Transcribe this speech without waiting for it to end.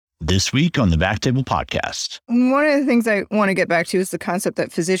This week on the Backtable Podcast. One of the things I want to get back to is the concept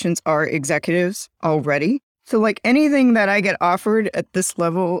that physicians are executives already. So like anything that I get offered at this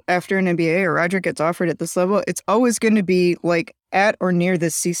level after an MBA or Roger gets offered at this level, it's always going to be like at or near the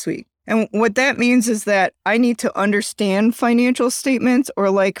C-suite. And what that means is that I need to understand financial statements or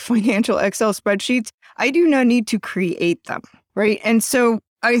like financial Excel spreadsheets. I do not need to create them, right? And so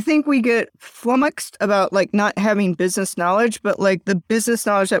I think we get flummoxed about like not having business knowledge, but like the business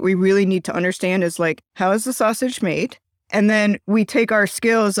knowledge that we really need to understand is like, how is the sausage made? And then we take our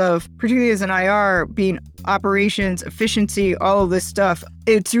skills of, particularly as an IR, being operations, efficiency, all of this stuff.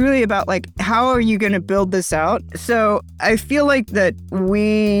 It's really about like, how are you going to build this out? So I feel like that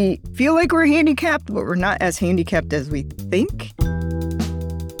we feel like we're handicapped, but we're not as handicapped as we think.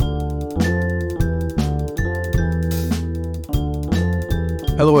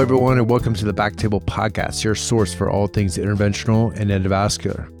 Hello, everyone, and welcome to the Backtable Podcast, your source for all things interventional and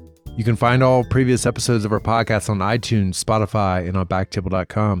endovascular. You can find all previous episodes of our podcast on iTunes, Spotify, and on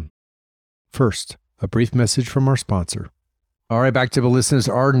backtable.com. First, a brief message from our sponsor. All right, Backtable listeners,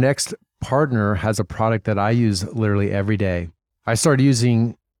 our next partner has a product that I use literally every day. I started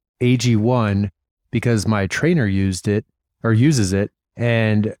using AG1 because my trainer uses it,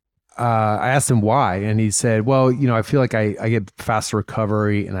 and I asked him why, and he said, well, I feel like I get faster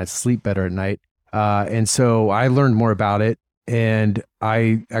recovery and I sleep better at night. And so I learned more about it, and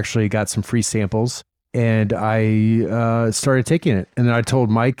I actually got some free samples, and I started taking it. And then I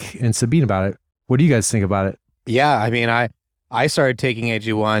told Mike and Sabine about it. What do you guys think about it? Yeah, I mean, I started taking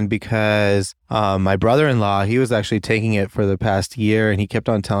AG1 because my brother-in-law, he was actually taking it for the past year, and he kept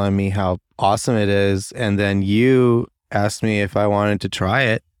on telling me how awesome it is. And then you asked me if I wanted to try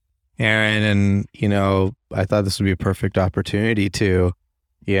it, Aaron, and I thought this would be a perfect opportunity to,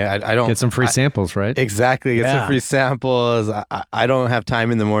 I don't get some free samples, right? Exactly, get some free samples. I don't have time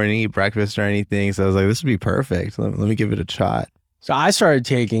in the morning to eat breakfast or anything, so I was like, this would be perfect. Let me give it a shot. So I started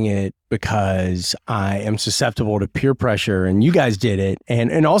taking it because I am susceptible to peer pressure, and you guys did it,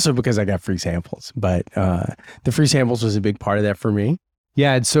 and also because I got free samples. But the free samples was a big part of that for me.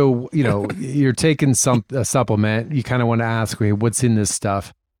 Yeah, and so you're taking a supplement. You kind of want to ask, okay, what's in this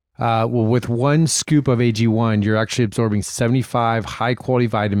stuff? Well, with one scoop of AG1, you're actually absorbing 75 high-quality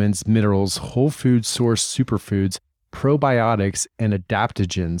vitamins, minerals, whole food source superfoods, probiotics, and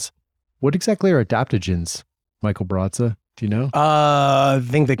adaptogens. What exactly are adaptogens, Michael Brazza? Do you know? I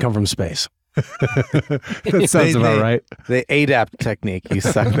think they come from space. That sounds about right. The ADAPT technique. You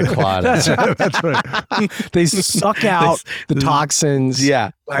suck the clot. That's right. They suck out the toxins. Yeah,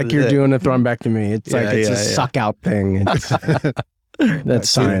 like you're doing a thrombectomy. It's a suck out thing. That's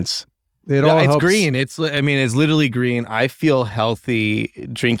science. It's green. It's literally green. I feel healthy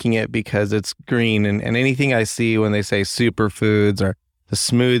drinking it because it's green. And anything I see when they say superfoods or the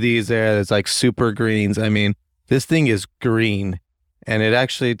smoothies there's like super greens. I mean, this thing is green. And it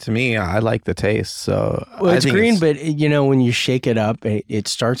actually, to me, I like the taste. So it's green, but when you shake it up, it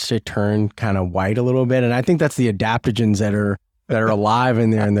starts to turn kind of white a little bit. And I think that's the adaptogens that are alive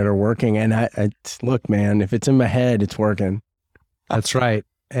in there and that are working. And look, man, if it's in my head, it's working. That's right.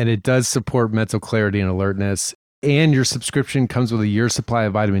 And it does support mental clarity and alertness. And your subscription comes with a year's supply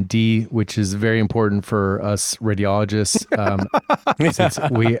of vitamin D, which is very important for us radiologists. Since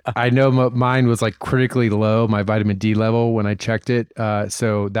I know mine was like critically low, my vitamin D level when I checked it.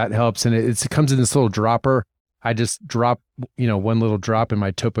 So that helps. And it comes in this little dropper. I just drop, one little drop in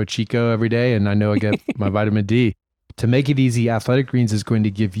my Topo Chico every day, and I know I get my vitamin D. To make it easy, Athletic Greens is going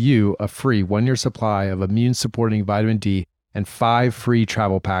to give you a free 1-year supply of immune-supporting vitamin D and 5 free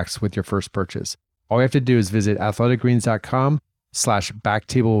travel packs with your first purchase. All you have to do is visit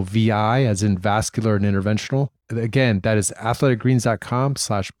athleticgreens.com/backtablevi, as in vascular and interventional. Again, that is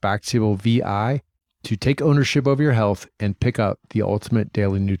athleticgreens.com/backtablevi to take ownership over your health and pick up the ultimate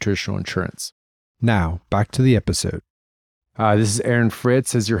daily nutritional insurance. Now, back to the episode. This is Aaron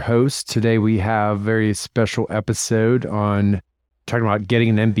Fritz as your host. Today we have a very special episode on talking about getting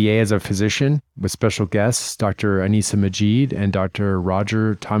an MBA as a physician with special guests, Dr. Anisa Majid and Dr.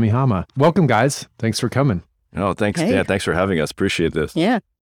 Roger Tamihama. Welcome, guys. Thanks for coming. Oh, thanks. Hey. Yeah, thanks for having us. Appreciate this. Yeah.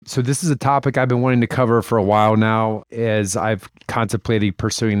 So this is a topic I've been wanting to cover for a while now, as I've contemplated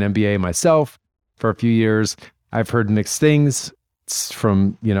pursuing an MBA myself for a few years. I've heard mixed things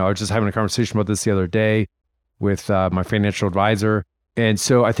from, I was just having a conversation about this the other day with my financial advisor. And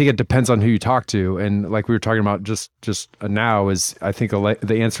so I think it depends on who you talk to. And like we were talking about just now, is I think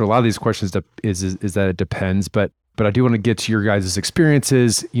the answer to a lot of these questions is that it depends. But I do want to get to your guys'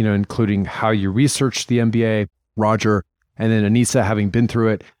 experiences, including how you researched the MBA, Roger, and then Anisa, having been through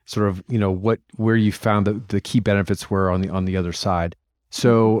it, sort of, where you found the key benefits were on the other side.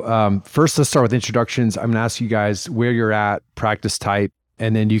 So first, let's start with introductions. I'm going to ask you guys where you're at, practice type,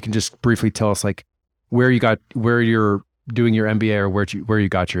 and then you can just briefly tell us like where you're doing your MBA or where you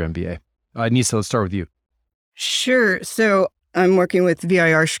got your MBA. Nisa, let's start with you. Sure. So I'm working with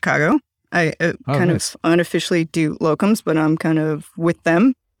VIR Chicago. I nice. of unofficially do locums, but I'm kind of with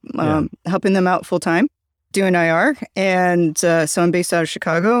them, helping them out full time, doing IR. And so I'm based out of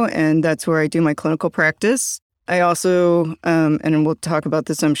Chicago, and that's where I do my clinical practice. I also, and we'll talk about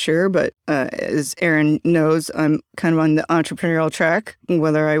this, I'm sure, but as Aaron knows, I'm kind of on the entrepreneurial track,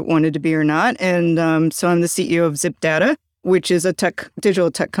 whether I wanted to be or not. And so I'm the CEO of Zip Data, which is a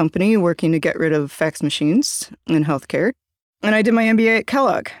digital tech company working to get rid of fax machines in healthcare. And I did my MBA at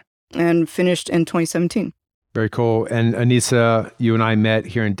Kellogg and finished in 2017. Very cool. And Anissa, you and I met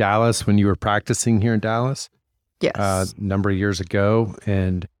here in Dallas when you were practicing here in Dallas. Yes. A number of years ago.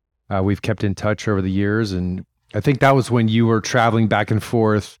 And we've kept in touch over the years. And I think that was when you were traveling back and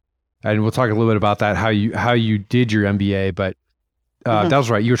forth. And we'll talk a little bit about that, how you did your MBA. But that was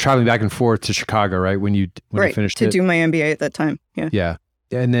right. You were traveling back and forth to Chicago, right? When you finished to do my MBA at that time. Yeah. Yeah.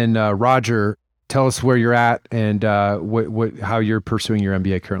 And then Roger, tell us where you're at and how you're pursuing your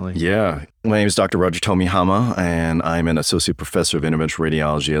MBA currently. Yeah. My name is Dr. Roger Tomihama, and I'm an associate professor of interventional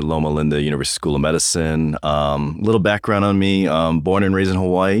radiology at Loma Linda University School of Medicine. Little background on me, born and raised in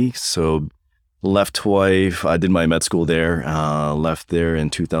Hawaii. So left Hawaii, I did my med school there, left there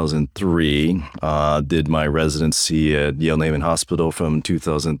in 2003, did my residency at Yale Navy Hospital from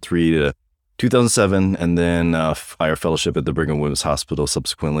 2003 to 2007, and then IR fellowship at the Brigham and Women's Hospital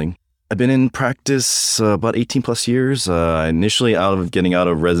subsequently. I've been in practice about 18 plus years. Initially getting out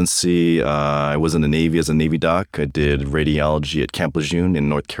of residency, I was in the Navy as a Navy doc. I did radiology at Camp Lejeune in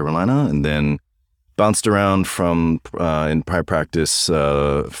North Carolina, and then bounced around from in private practice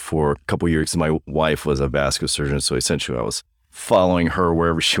for a couple of years. My wife was a vascular surgeon, so essentially I was following her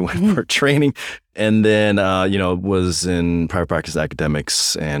wherever she went for training. And then, was in private practice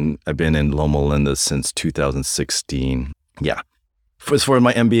academics, and I've been in Loma Linda since 2016. Yeah. As far as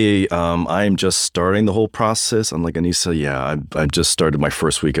my MBA, I am just starting the whole process. Unlike Anissa, I've just started my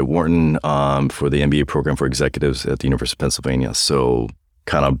first week at Wharton for the MBA program for executives at the University of Pennsylvania. So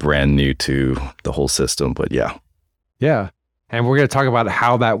kind of brand new to the whole system, but yeah. Yeah. And we're going to talk about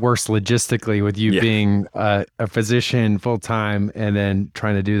how that works logistically with you being a physician full-time and then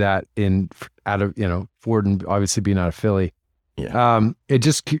trying to do that out of Wharton, obviously being out of Philly. Yeah. It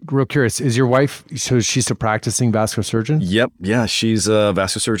just real curious, is your wife, so she's a practicing vascular surgeon? Yep. Yeah. She's a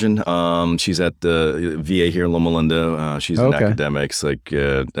vascular surgeon. She's at the VA here in Loma Linda. She's in academics.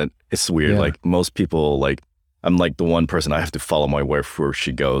 It's weird. Yeah. Like most people, I'm like the one person I have to follow my wife where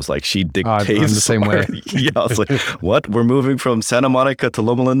she goes. Like she dictates. I'm the same way. Yeah. I was like, what? We're moving from Santa Monica to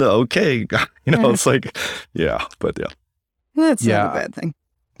Loma Linda? Okay. It's like, yeah. But yeah. That's not a bad thing.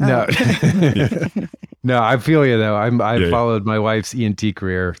 No. No, I feel you though. I followed my wife's ENT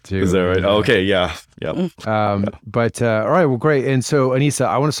career too. Is that right? Okay, yeah. But all right, well, great. And so, Anissa,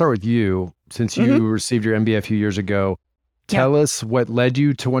 I want to start with you since you received your MBA a few years ago. Tell us what led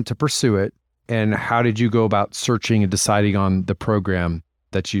you to want to pursue it, and how did you go about searching and deciding on the program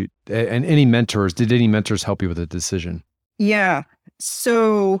that you and any mentors? Did any mentors help you with the decision? Yeah.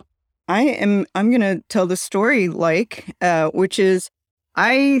 So I'm going to tell the story which is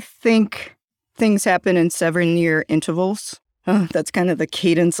I think things happen in 7-year intervals. That's kind of the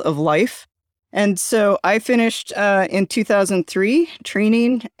cadence of life. And so I finished in 2003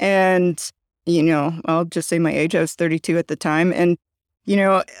 training, and, I'll just say my age. I was 32 at the time. And,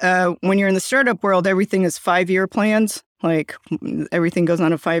 when you're in the startup world, everything is 5-year plans. Like everything goes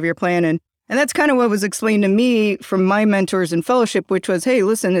on a 5-year plan. And that's kind of what was explained to me from my mentors in fellowship, which was, hey,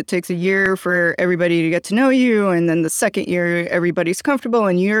 listen, it takes a year for everybody to get to know you. And then the second year, everybody's comfortable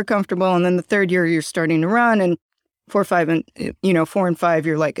and you're comfortable. And then the third year, you're starting to run. And 4 and 5,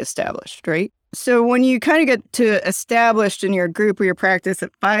 you're like established, right? So when you kind of get to established in your group or your practice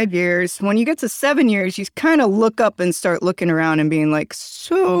at 5 years, when you get to 7 years, you kind of look up and start looking around and being like,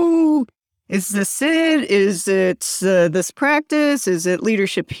 so is this it? Is it this practice? Is it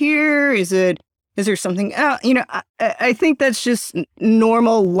leadership here? Is there something else? I think that's just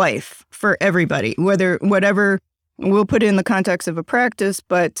normal life for everybody, whatever we'll put it in the context of a practice,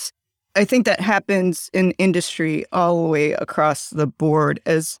 but I think that happens in industry all the way across the board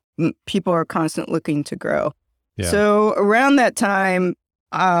as people are constantly looking to grow. Yeah. So around that time,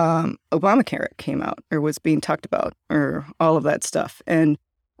 Obamacare came out or was being talked about or all of that stuff. And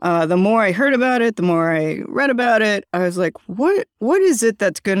the more I heard about it, the more I read about it, I was like, what is it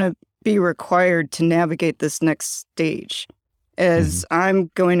that's going to be required to navigate this next stage? As I'm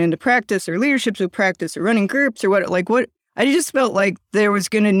going into practice or leadership of practice or running groups or what I just felt like there was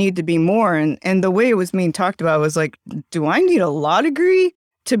going to need to be more. And the way it was being talked about was like, do I need a law degree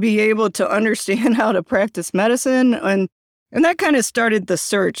to be able to understand how to practice medicine? And that kind of started the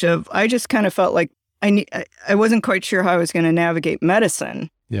search of, I just kind of felt like I wasn't quite sure how I was going to navigate medicine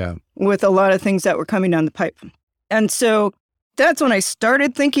with a lot of things that were coming down the pipe. And so that's when I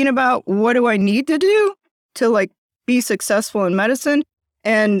started thinking about, what do I need to do to like be successful in medicine?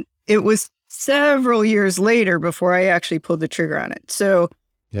 And it was several years later before I actually pulled the trigger on it. So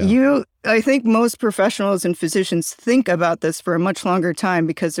I think most professionals and physicians think about this for a much longer time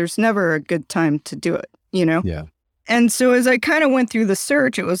because there's never a good time to do it, you know? Yeah. And so as I kind of went through the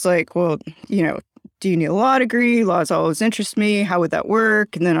search, it was like, well, you know, do you need a law degree? Laws always interest me. How would that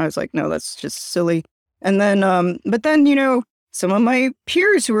work? And then I was like, no, that's just silly. And then, but then, you know, some of my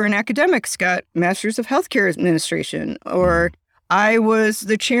peers who were in academics got Masters of Healthcare Administration, or I was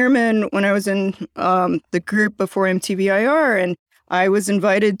the chairman when I was in the group before MTVIR, and I was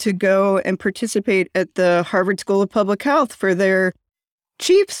invited to go and participate at the Harvard School of Public Health for their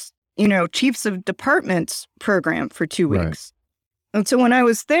chiefs of departments program for 2 weeks. Right. And so when I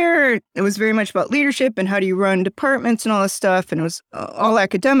was there, it was very much about leadership and how do you run departments and all this stuff. And it was all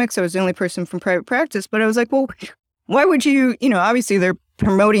academics. I was the only person from private practice. But I was like, well, why would you, obviously they're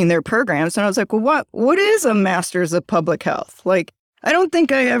promoting their programs. And I was like, well, what is a Master's of Public Health? Like, I don't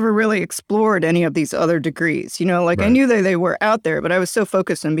think I ever really explored any of these other degrees. Right. I knew that they were out there, but I was so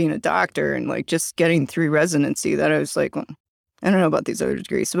focused on being a doctor and like just getting through residency that I was like, well, I don't know about these other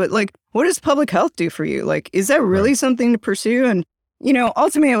degrees. But like, what does public health do for you? Like, is that really something to pursue? And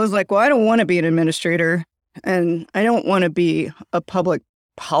ultimately, I was like, well, I don't want to be an administrator and I don't want to be a public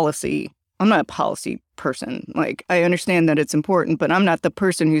policy. I'm not a policy person. Like, I understand that it's important, but I'm not the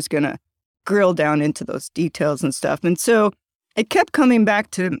person who's going to grill down into those details and stuff. And so it kept coming back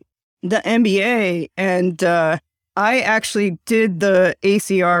to the MBA. And I actually did the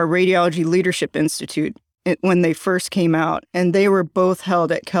ACR Radiology Leadership Institute when they first came out, and they were both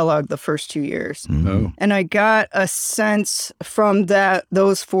held at Kellogg the first 2 years. Oh. And I got a sense from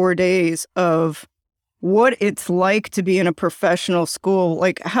those 4 days of what it's like to be in a professional school,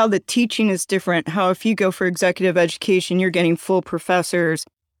 like how the teaching is different, how if you go for executive education, you're getting full professors.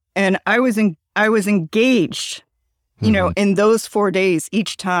 And I was engaged, in those 4 days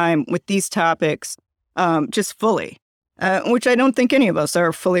each time with these topics, just fully. Which I don't think any of us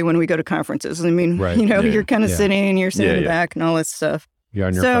are fully when we go to conferences. I mean, you're kind of sitting, you're sitting in the back and all this stuff. You're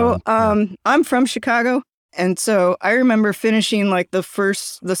on your phone. I'm from Chicago. And so I remember finishing like the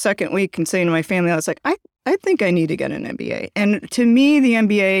second week and saying to my family, I was like, I think I need to get an MBA. And to me, the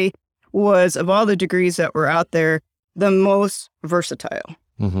MBA was, of all the degrees that were out there, the most versatile.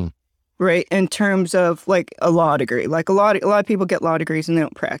 Mm-hmm. Right, in terms of like a law degree. Like a lot of people get law degrees and they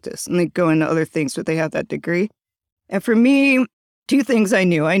don't practice and they go into other things, but they have that degree. And for me, two things I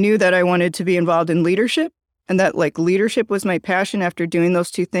knew. I knew that I wanted to be involved in leadership and that like leadership was my passion after doing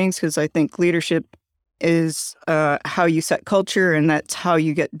those two things, because I think leadership is how you set culture and that's how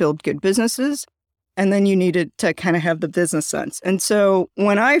you build good businesses. And then you needed to kind of have the business sense. And so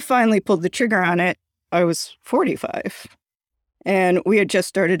when I finally pulled the trigger on it, I was 45 and we had just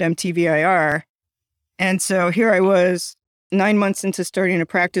started MTVIR. And so here I was 9 months into starting a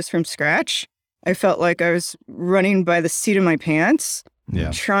practice from scratch. I felt like I was running by the seat of my pants,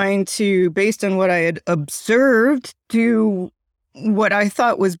 trying to, based on what I had observed, do what I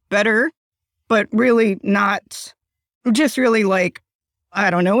thought was better, but really not, just really like, I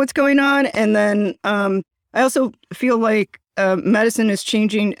don't know what's going on. And then I also feel like medicine is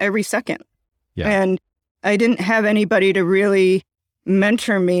changing every second. Yeah. And I didn't have anybody to really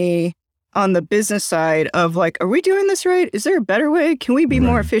mentor me on the business side of like, are we doing this right? Is there a better way? Can we be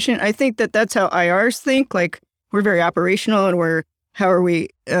more efficient? I think that's how IRs think. Like, we're very operational and how are we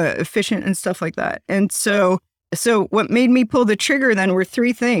efficient and stuff like that. And so what made me pull the trigger then were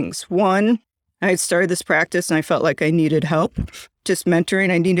three things. One, I had started this practice and I felt like I needed help, just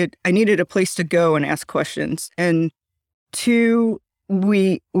mentoring. I needed a place to go and ask questions. And two,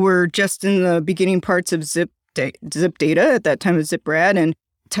 we were just in the beginning parts of Zip Data, at that time of ZipRad, and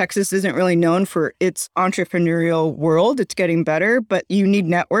Texas isn't really known for its entrepreneurial world. It's getting better, but you need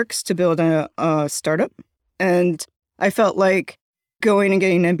networks to build a startup. And I felt like going and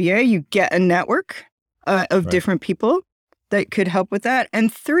getting an MBA, you get a network of different people that could help with that.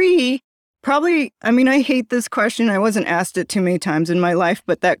 And three, probably, I hate this question. I wasn't asked it too many times in my life,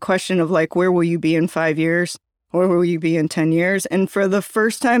 but that question of like, where will you be in 5 years? Where will you be in 10 years? And for the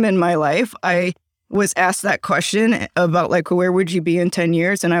first time in my life, I was asked that question about like, where would you be in 10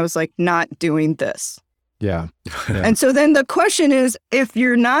 years? And I was like, not doing this. Yeah. And so then the question is, if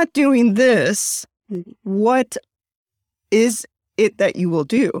you're not doing this, what is it that you will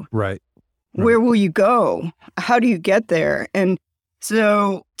do? Right. Where will you go? How do you get there? And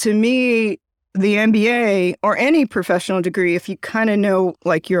so to me, the MBA or any professional degree, if you kind of know,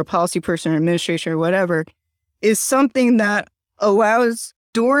 like you're a policy person or administration or whatever, is something that allows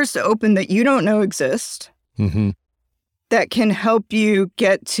doors to open that you don't know exist, that can help you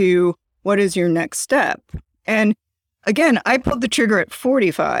get to what is your next step. And again, I pulled the trigger at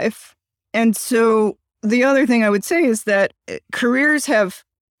 45. And so the other thing I would say is that careers have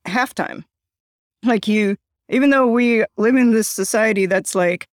halftime. Like even though we live in this society that's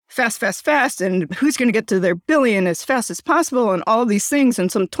like fast, fast, fast, and who's going to get to their billion as fast as possible and all these things,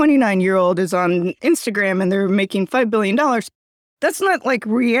 and some 29-year-old is on Instagram and they're making $5 billion. That's not like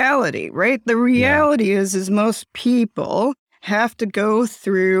reality, right? The reality is most people have to go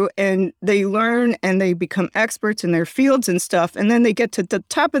through and they learn and they become experts in their fields and stuff. And then they get to the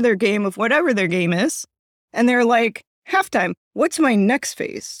top of their game of whatever their game is. And they're like, halftime, what's my next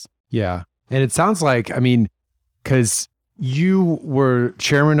phase? Yeah. And it sounds like, I mean, because you were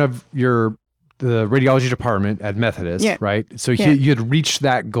chairman of the radiology department at Methodist, right? So you had reached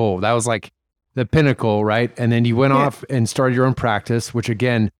that goal. That was like the pinnacle, right? And then you went off and started your own practice, which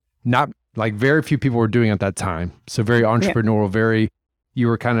again, not like very few people were doing at that time. So very entrepreneurial, you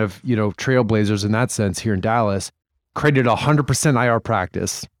were kind of, trailblazers in that sense here in Dallas. Created 100% IR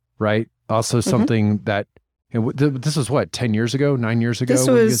practice, right? Also something that, this was what, 10 years ago, 9 years ago? This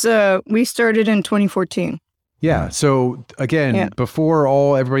was, we started in 2014. Yeah. So again,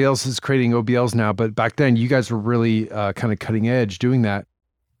 before everybody else is creating OBLs now, but back then you guys were really kind of cutting edge doing that.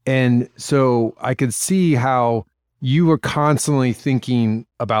 And so I could see how you were constantly thinking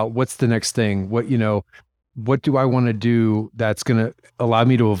about what's the next thing, what do I want to do that's going to allow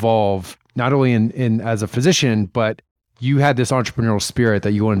me to evolve, not only in as a physician, but you had this entrepreneurial spirit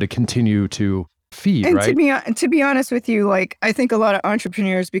that you wanted to continue to feed, and right? To be honest with you, like I think a lot of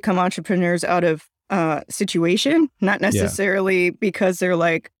entrepreneurs become entrepreneurs out of situation, not necessarily because they're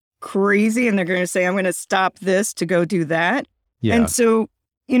like crazy and they're going to say, I'm going to stop this to go do that. Yeah. And so,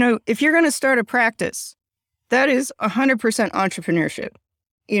 if you're going to start a practice, that is 100% entrepreneurship.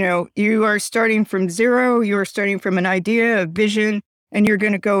 You are starting from zero, you are starting from an idea, a vision, and you're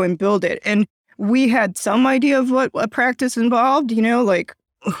going to go and build it. And we had some idea of what a practice involved, like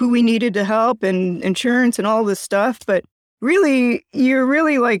who we needed to help and insurance and all this stuff. But really, you're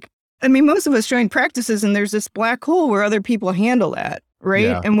really like, most of us join practices and there's this black hole where other people handle that, right?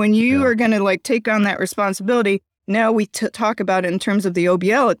 Yeah. And when you are going to like take on that responsibility, now we talk about it in terms of the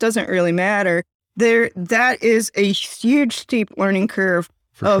OBL, it doesn't really matter. That is a huge steep learning curve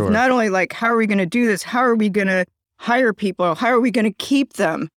of not only like, how are we going to do this? How are we going to hire people? How are we going to keep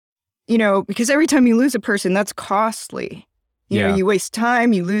them? Because every time you lose a person, that's costly. You waste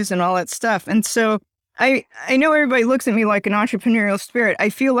time, you lose and all that stuff. And so I know everybody looks at me like an entrepreneurial spirit. I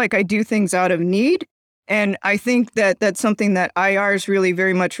feel like I do things out of need. And I think that that's something that IRs really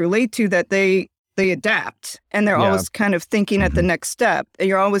very much relate to, that they adapt and they're always kind of thinking at the next step. And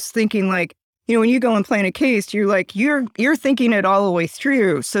you're always thinking like, when you go and plan a case, you're like, you're thinking it all the way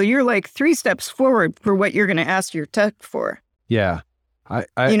through. So you're like 3 steps forward for what you're going to ask your tech for. Yeah.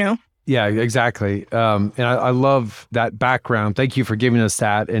 Yeah, exactly. And I love that background. Thank you for giving us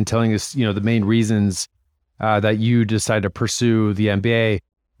that and telling us, the main reasons that you decided to pursue the MBA.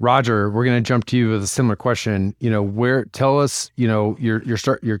 Roger, we're going to jump to you with a similar question. Tell us,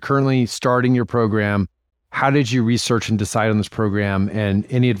 you're currently starting your program. How did you research and decide on this program, and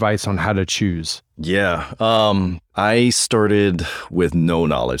any advice on how to choose? Yeah. I started with no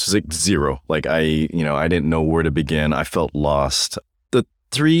knowledge. It's like zero. Like I didn't know where to begin. I felt lost.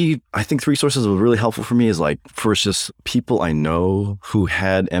 Three sources that were really helpful for me is like, first, just people I know who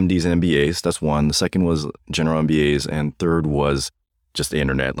had MDs and MBAs. That's one. The second was general MBAs. And third was just the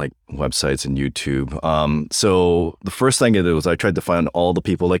internet, like websites and YouTube. So the first thing I did was I tried to find all the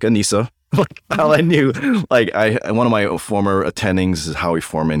people like Anissa, like how I knew, like one of my former attendings is Howie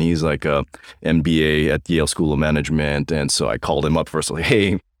Foreman. He's like a MBA at Yale School of Management. And so I called him up first, like,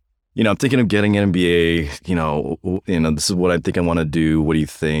 hey, I'm thinking of getting an MBA, this is what I think I want to do. What do you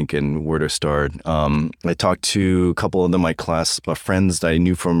think and where to start? I talked to a couple of them, my class friends that I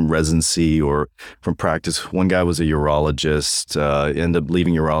knew from residency or from practice. One guy was a urologist, ended up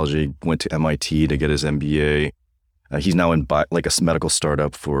leaving urology, went to MIT to get his MBA. He's now in like a medical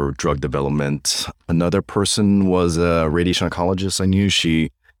startup for drug development. Another person was a radiation oncologist. I knew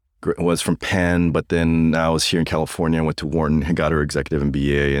she was from Penn, but then now is here in California. I went to Wharton and got her executive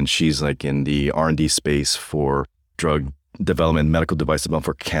MBA, and she's like in the R&D space for drug development, medical device development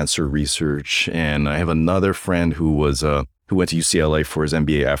for cancer research. And I have another friend who who went to UCLA for his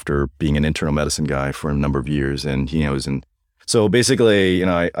MBA after being an internal medicine guy for a number of years. And, was in. So basically,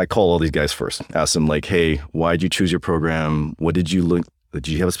 I call all these guys first, ask them like, hey, why did you choose your program? What did you look? Did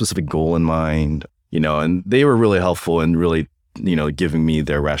you have a specific goal in mind? And they were really helpful and really, giving me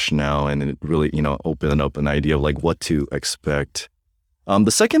their rationale, and it really, opened up an idea of like what to expect.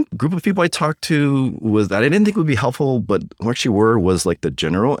 The second group of people I talked to was that I didn't think would be helpful, but who actually was like the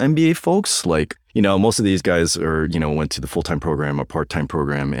general MBA folks. Like, most of these guys are, went to the full-time program or part-time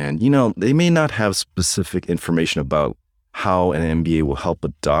program, and, they may not have specific information about how an MBA will help a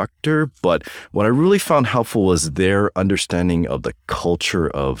doctor. But what I really found helpful was their understanding of the culture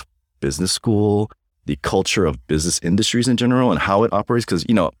of business school, the culture of business industries in general, and how it operates. Because,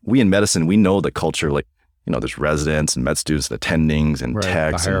 we in medicine, we know the culture, like, there's residents and med students, attendings and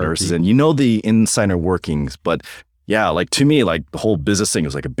techs and nurses, and the insider workings. But yeah, like to me, like the whole business thing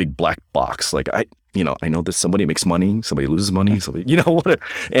is like a big black box. Like I know that somebody makes money, somebody loses money, somebody, whatever.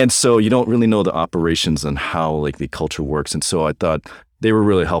 And so you don't really know the operations and how like the culture works. And so I thought they were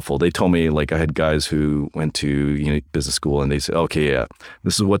really helpful. They told me, like, I had guys who went to business school, and they said, okay, yeah,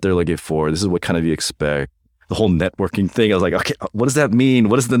 this is what they're looking for. This is what kind of you expect. The whole networking thing. I was like, okay, what does that mean?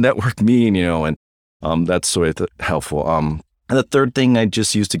 What does the network mean? And that's sort of helpful. And the third thing I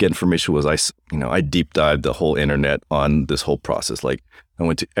just used to get information was I deep dived the whole internet on this whole process. Like I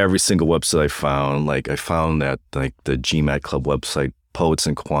went to every single website I found. Like I found that like the GMAT Club website, Poets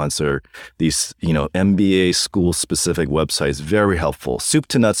and Quants, are these, MBA school specific websites, very helpful. Soup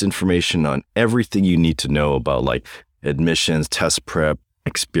to nuts information on everything you need to know about like admissions, test prep,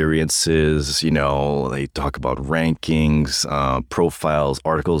 experiences. They talk about rankings, profiles,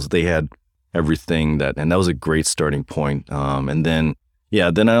 articles. They had everything and that was a great starting point. And then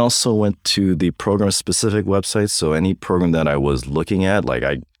I also went to the program specific websites. So any program that I was looking at, like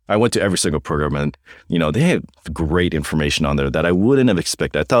I went to every single program, and, they had great information on there that I wouldn't have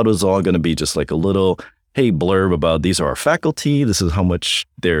expected. I thought it was all going to be just like a little, hey, blurb about these are our faculty, this is how much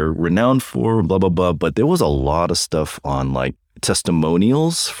they're renowned for, blah, blah, blah. But there was a lot of stuff on like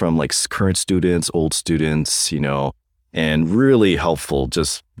testimonials from like current students, old students, and really helpful,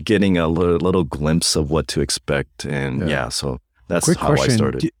 just getting a little glimpse of what to expect. And so that's Quick how question. I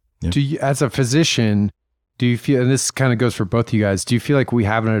started. Do you, as a physician, do you feel, and this kind of goes for both of you guys, do you feel like we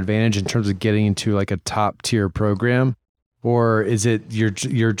have an advantage in terms of getting into like a top tier program? Or is it you're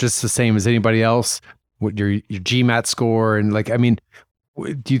just the same as anybody else? What your GMAT score, and like, I mean,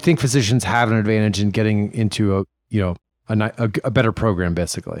 do you think physicians have an advantage in getting into a better program,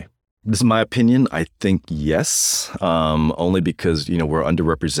 basically? This is my opinion. I think yes, only because, we're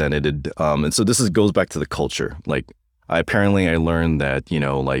underrepresented. And so this goes back to the culture. Like I learned that,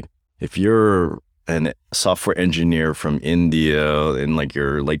 like if you're a software engineer from India in like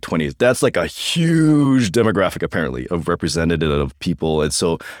your late 20s, that's like a huge demographic apparently of representative of people. And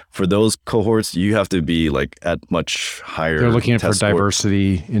so for those cohorts, you have to be like at much higher. They're looking for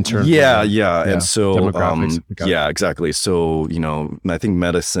diversity in terms of and so demographics. Exactly. So, I think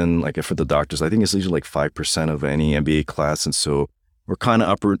medicine, like for the doctors, I think it's usually like 5% of any MBA class. And so we're kind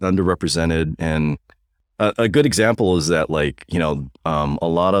of underrepresented. And a good example is that like, a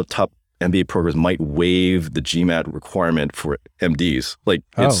lot of top MBA programs might waive the GMAT requirement for MDs. Like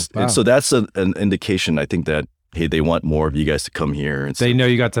so that's an indication, I think, that, hey, they want more of you guys to come here. And they know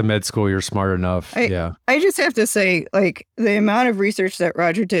you got to med school, you're smart enough. I just have to say, like, the amount of research that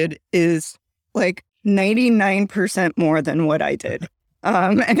Roger did is like 99% more than what I did.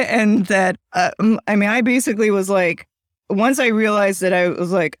 And that, I basically was like, once I realized that I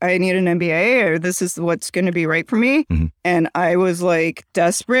was like, I need an MBA, or this is what's going to be right for me. Mm-hmm. And I was like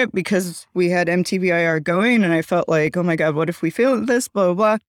desperate because we had MTBIR going, and I felt like, oh my God, what if we fail at this, blah, blah,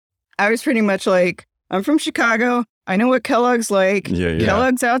 blah. I was pretty much like, I'm from Chicago. I know what Kellogg's like.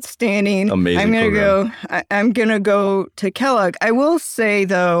 Kellogg's outstanding. Amazing. I'm going to go to Kellogg. I will say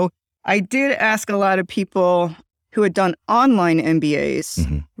though, I did ask a lot of people who had done online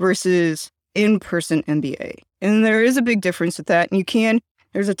MBAs versus in-person MBA. And there is a big difference with that. And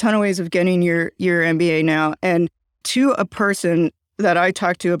there's a ton of ways of getting your MBA now. And to a person that I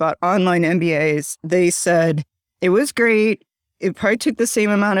talked to about online MBAs, they said it was great. It probably took the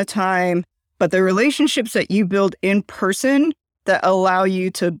same amount of time, but the relationships that you build in person that allow you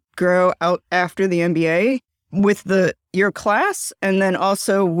to grow out after the MBA with your class and then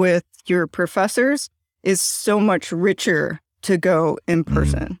also with your professors is so much richer to go in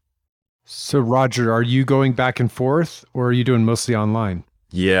person. So Roger, are you going back and forth, or are you doing mostly online?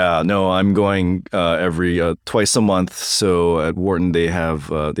 Yeah, no, I'm going every twice a month. So at Wharton, they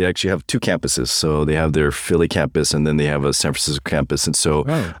actually have two campuses. So they have their Philly campus, and then they have a San Francisco campus. And so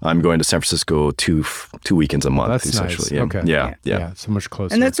I'm going to San Francisco two weekends a month. That's essentially. nice. Okay. Yeah. So much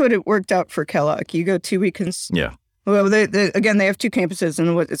closer. And that's what it worked out for Kellogg. You go 2 weekends. Yeah. Well, they have two campuses,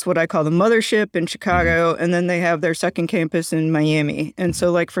 and it's what I call the mothership in Chicago, and then they have their second campus in Miami. And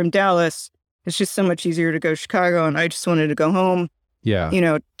so, like, from Dallas, it's just so much easier to go to Chicago, and I just wanted to go home.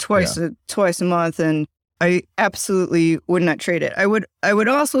 Yeah. Twice a month, and I absolutely would not trade it. I would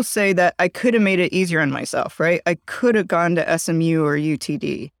also say that I could have made it easier on myself, right? I could have gone to SMU or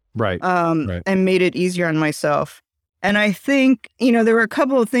UTD, Right. and made it easier on myself. And I think, there were a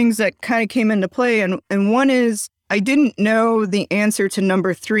couple of things that kind of came into play, and one is I didn't know the answer to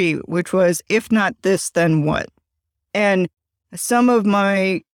number 3, which was, if not this, then what? And some of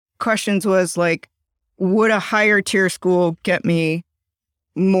my questions was like, would a higher tier school get me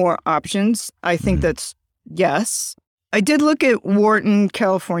more options? I think that's yes. I did look at Wharton,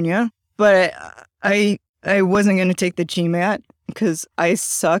 California, but I wasn't going to take the GMAT because I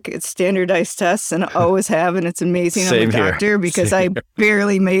suck at standardized tests and always have, and it's amazing I'm a doctor because I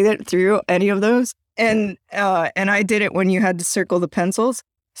barely made it through any of those. And I did it when you had to circle the pencils.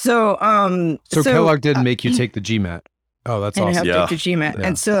 So Kellogg didn't make you take the GMAT. Oh, that's and awesome. have to take the GMAT. Yeah.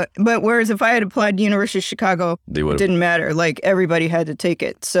 And so, but whereas if I had applied to University of Chicago, it didn't matter. Like, everybody had to take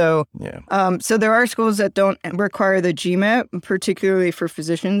it. So, so there are schools that don't require the GMAT, particularly for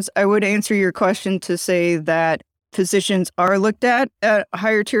physicians. I would answer your question to say that physicians are looked at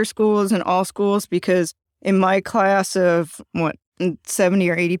higher tier schools and all schools, because in my class of 70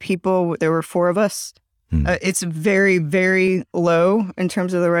 or 80 people, there were 4 of us. It's very, very low in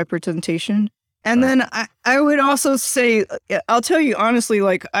terms of the representation. And then I would also say, I'll tell you honestly,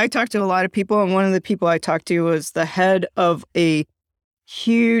 like, I talked to a lot of people, and one of the people I talked to was the head of a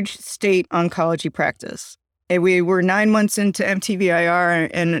huge state oncology practice. And we were 9 months into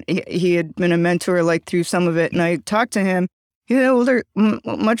MTVIR, and he had been a mentor, like, through some of it. And I talked to him. He's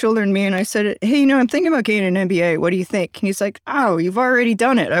much older than me. And I said, hey, I'm thinking about getting an MBA. What do you think? And he's like, oh, you've already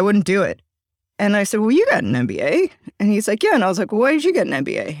done it. I wouldn't do it. And I said, well, you got an MBA. And he's like, yeah. And I was like, well, why did you get an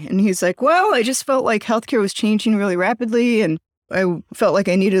MBA? And he's like, well, I just felt like healthcare was changing really rapidly, and I felt like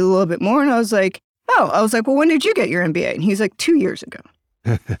I needed a little bit more. And I was like, well, when did you get your MBA? And he's like, 2 years ago.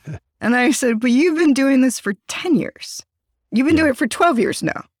 And I said, but you've been doing this for 10 years. You've been doing it for 12 years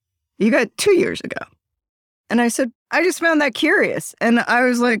now. You got 2 years ago. And I said, I just found that curious. And I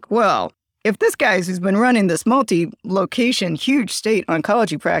was like, well, if this guy who's been running this multi-location, huge state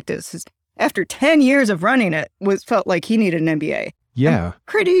oncology practice, after 10 years of running it, felt like he needed an MBA. Yeah. I'm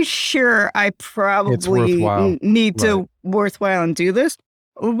pretty sure I probably need to worthwhile and do this.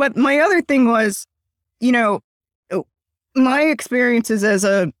 But my other thing was, my experiences as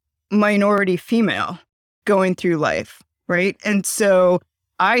a minority female going through life, right? And so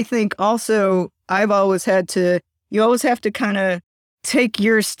I think also you always have to kind of take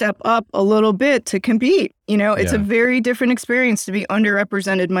your step up a little bit to compete. It's a very different experience to be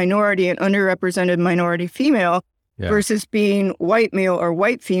underrepresented minority and underrepresented minority female versus being white male or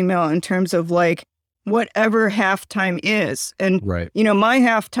white female in terms of, like, whatever halftime is. And, my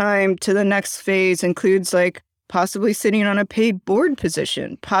halftime to the next phase includes, like, possibly sitting on a paid board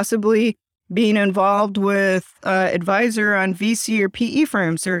position, possibly being involved with advisor on VC or PE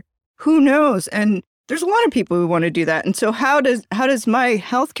firms, or who knows. And there's a lot of people who want to do that. And so how does my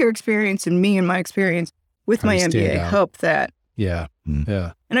healthcare experience and my experience with my MBA help that? Yeah.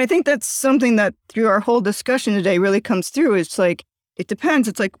 Yeah. And I think that's something that through our whole discussion today really comes through. It's like, it depends.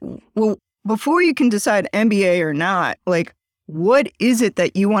 It's like, well, before you can decide MBA or not, like, what is it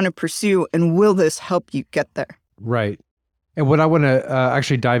that you want to pursue, and will this help you get there? Right. And what I want to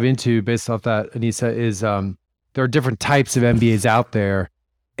actually dive into based off that, Anissa, is there are different types of MBAs out there.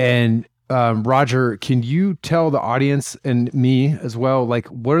 And Roger, can you tell the audience and me as well, like,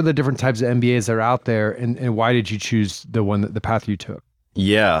 what are the different types of MBAs that are out there, and why did you choose the path you took?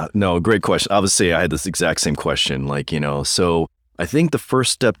 Yeah, no, great question. Obviously, I had this exact same question, so I think the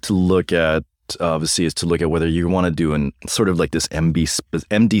first step to look at, obviously, is to look at whether you want to do an sort of like this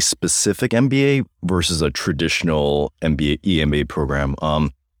MD specific MBA versus a traditional MBA, EMBA program.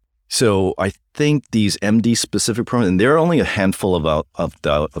 So I think these MD specific programs, and there are only a handful of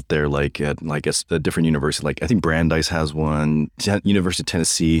there, like at a different university. Like I think Brandeis has one, University of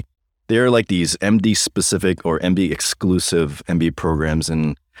Tennessee. They're like these MD specific or MD exclusive MBA programs,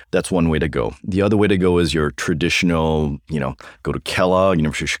 and That's one way to go. The other way to go is your traditional, go to Kellogg,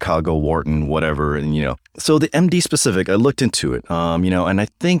 University of Chicago, Wharton, whatever. And, so the MD specific, I looked into it, and I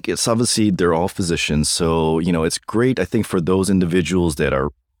think it's obviously they're all physicians. So, it's great, I think, for those individuals that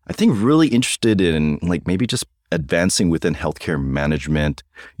are, I think, really interested in like maybe just advancing within healthcare management,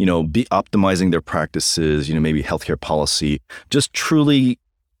 be optimizing their practices, maybe healthcare policy, just truly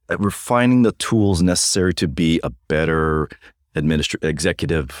refining the tools necessary to be a better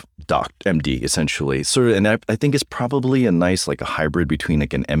executive doc, MD, essentially. And I think it's probably a nice, like a hybrid between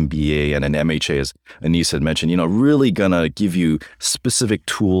like an MBA and an MHA, as Anis had mentioned, really gonna give you specific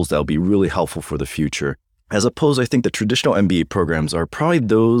tools that'll be really helpful for the future. As opposed, I think the traditional MBA programs are probably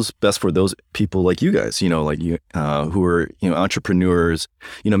those best for those people like you guys, like you, who are, entrepreneurs,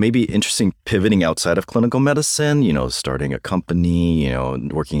 maybe interesting pivoting outside of clinical medicine, starting a company,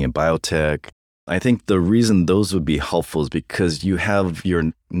 working in biotech. I think the reason those would be helpful is because you have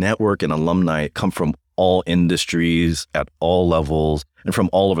your network and alumni come from all industries at all levels and from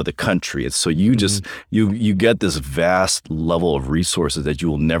all over the country. And so you just, you get this vast level of resources that you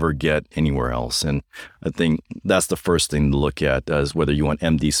will never get anywhere else. And I think that's the first thing to look at is whether you want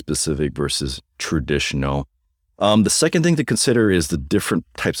MD specific versus traditional. The second thing to consider is the different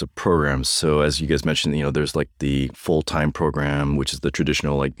types of programs. So as you guys mentioned, there's like the full-time program, which is the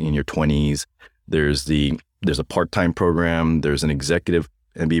traditional, like in your 20s. There's a part-time program, there's an executive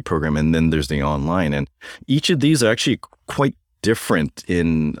MBA program, and then there's the online. And each of these are actually quite different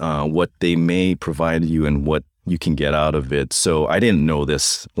in what they may provide you and what you can get out of it. So I didn't know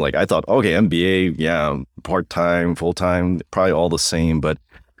this. Like I thought, okay, MBA, yeah, part-time, full-time, probably all the same. But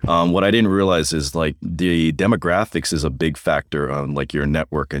what I didn't realize is like the demographics is a big factor on like your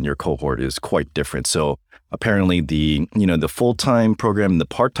network and your cohort is quite different. So apparently the full-time program and the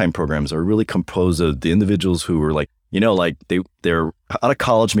part-time programs are really composed of the individuals who were like, they're out of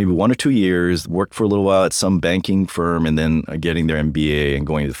college, maybe 1 or 2 years, worked for a little while at some banking firm and then getting their MBA and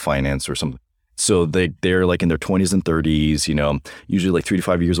going to finance or something. So they're like in their 20s and 30s, usually like 3 to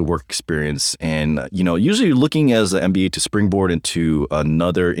 5 years of work experience. And, usually looking as an MBA to springboard into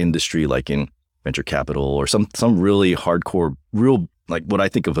another industry, like in venture capital or some really hardcore, real, like what I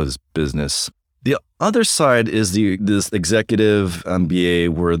think of as business. The other side is this executive MBA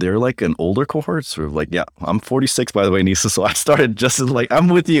where they're like an older cohort, sort of like, yeah, I'm 46, by the way, Nisa. So I started just as like, I'm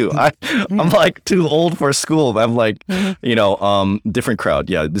with you. I'm like too old for school. I'm like, different crowd.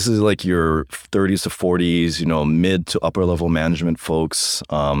 Yeah, this is like your 30s to 40s, mid to upper level management folks,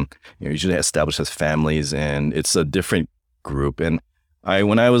 usually established as families, and it's a different group. And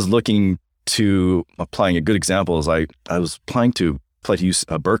when I was looking to applying a good example is I was applying to use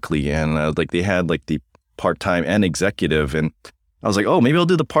Berkeley, and like they had like the part-time and executive, and I was like, oh, maybe I'll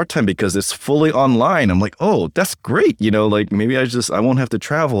do the part-time because it's fully online. I'm like, oh, that's great. Like maybe I won't have to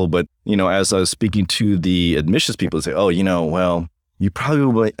travel. But, as I was speaking to the admissions people, they say, oh, well, you probably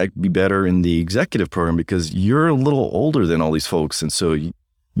would be better in the executive program because you're a little older than all these folks. And so you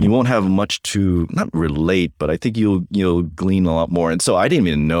won't have much to not relate, but I think you'll glean a lot more. And so I didn't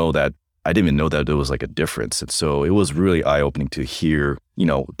even know that there was like a difference. And so it was really eye-opening to hear,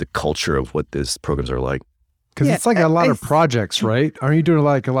 the culture of what these programs are like. Because it's like a lot of projects, right? Aren't you doing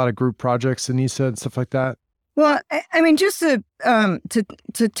like a lot of group projects, Anissa, and stuff like that? Well, I mean, just to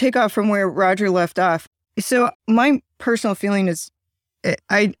take off from where Roger left off. So my personal feeling is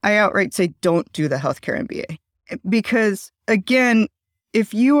I outright say don't do the healthcare MBA. Because again,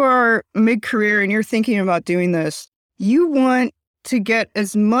 if you are mid-career and you're thinking about doing this, you want to get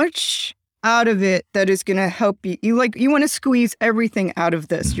as much out of it that is going to help you. You want to squeeze everything out of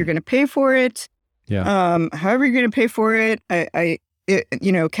this. You're going to pay for it. Yeah. However you're going to pay for it.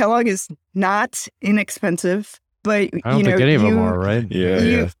 Kellogg is not inexpensive, but I don't think any of them are, right?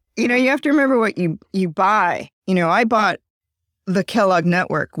 Yeah. You have to remember what you buy. I bought the Kellogg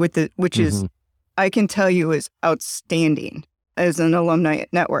network which is, I can tell you, is outstanding as an alumni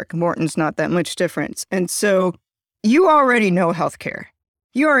network. Wharton's not that much difference. And so you already know healthcare.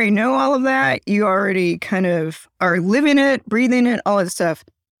 You already know all of that. You already kind of are living it, breathing it, all that stuff.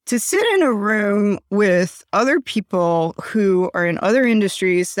 To sit in a room with other people who are in other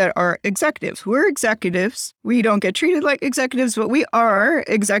industries that are executives. We're executives. We don't get treated like executives, but we are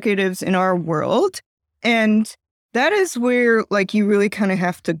executives in our world. And that is where you really kind of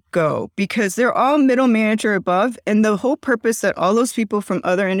have to go, because they're all middle manager above. And the whole purpose that all those people from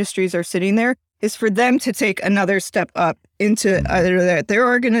other industries are sitting there is for them to take another step up into either their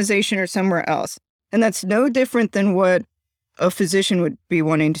organization or somewhere else. And that's no different than what a physician would be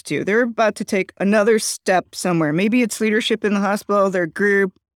wanting to do. They're about to take another step somewhere. Maybe it's leadership in the hospital, their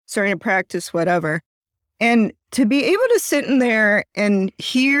group, starting to practice, whatever. And to be able to sit in there and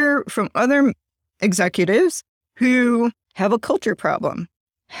hear from other executives who have a culture problem,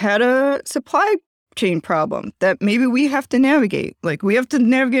 had a supply chain problem that maybe we have to navigate. Like we have to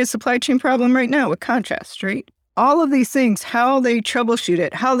navigate a supply chain problem right now with contrast, right? All of these things, how they troubleshoot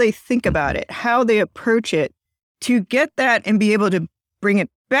it, how they think about it, how they approach it, to get that and be able to bring it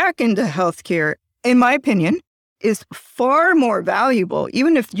back into healthcare, in my opinion, is far more valuable,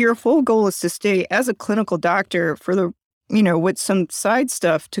 even if your whole goal is to stay as a clinical doctor for the, with some side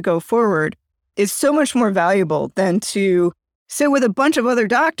stuff to go forward, is so much more valuable than to sit with a bunch of other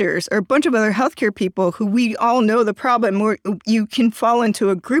doctors or a bunch of other healthcare people who we all know the problem, where you can fall into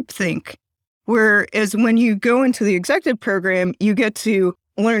a groupthink. Whereas when you go into the executive program, you get to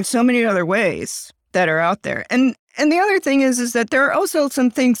learn so many other ways that are out there. And the other thing is that there are also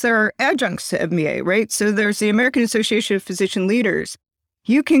some things that are adjuncts to MBA, right? So there's the American Association of Physician Leaders.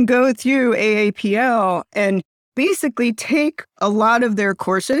 You can go through AAPL and basically take a lot of their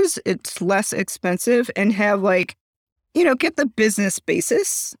courses. It's less expensive and have get the business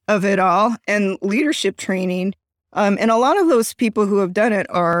basis of it all and leadership training. And a lot of those people who have done it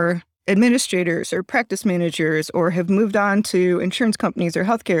are administrators or practice managers or have moved on to insurance companies or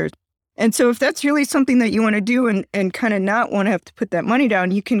healthcare. And so if that's really something that you want to do and kind of not want to have to put that money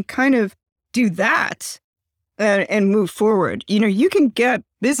down, you can kind of do that and move forward. You can get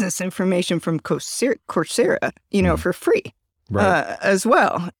business information from Coursera, for free as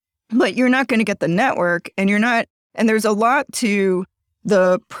well. But you're not going to get the network and there's a lot to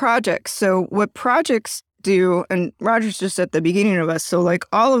the projects. So what projects do, and Roger's just at the beginning of us. So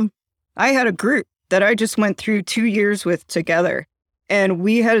I had a group that I just went through 2 years with together. And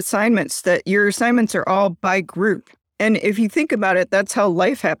we had assignments that your assignments are all by group. And if you think about it, that's how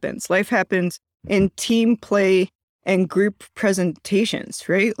life happens. Life happens in team play and group presentations,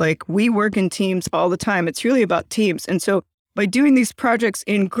 right? Like we work in teams all the time. It's really about teams. And so by doing these projects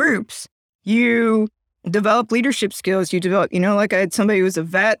in groups, you develop leadership skills. You develop, I had somebody who was a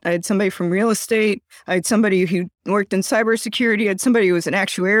vet. I had somebody from real estate. I had somebody who worked in cybersecurity. I had somebody who was an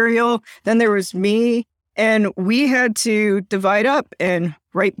actuarial. Then there was me. And we had to divide up and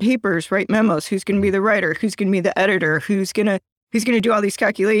write papers, write memos. Who's going to be the writer? Who's going to be the editor? Who's going to do all these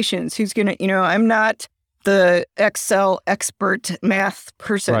calculations? Who's going to, I'm not the Excel expert math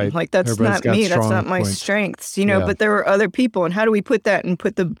person. Right. Like that's Everybody's not me. That's not strong my points. strengths, but there were other people. And how do we put that and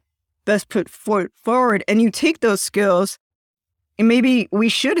put the best foot forward? And you take those skills and maybe we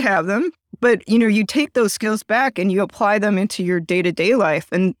should have them, but you take those skills back and you apply them into your day-to-day life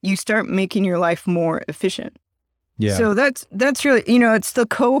and you start making your life more efficient. Yeah. So that's really, it's the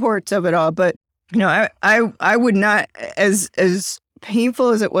cohorts of it all. But, I would not, as painful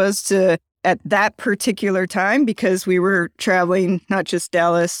as it was to at that particular time, because we were traveling, not just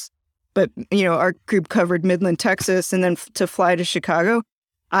Dallas, but, our group covered Midland, Texas, and then to fly to Chicago.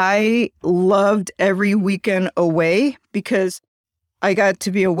 I loved every weekend away because I got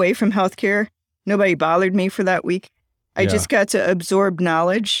to be away from healthcare. Nobody bothered me for that week. I just got to absorb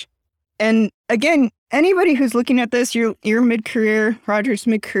knowledge. And again, anybody who's looking at this, you're mid-career, Roger's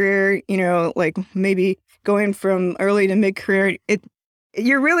mid-career, maybe going from early to mid-career,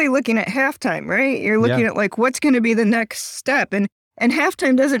 you're really looking at halftime, right? You're looking at what's going to be the next step. And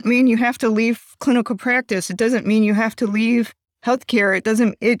halftime doesn't mean you have to leave clinical practice. It doesn't mean you have to leave healthcare.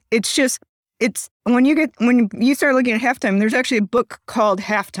 It's when you start looking at halftime, there's actually a book called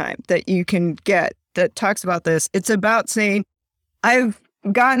Halftime that you can get that talks about this. It's about saying, I've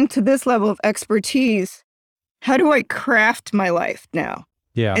gotten to this level of expertise. How do I craft my life now?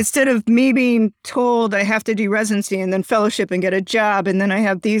 Yeah. Instead of me being told I have to do residency and then fellowship and get a job, and then I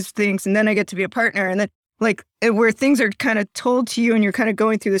have these things, and then I get to be a partner, and then where things are kind of told to you and you're kind of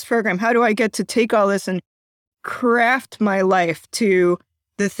going through this program, how do I get to take all this and craft my life to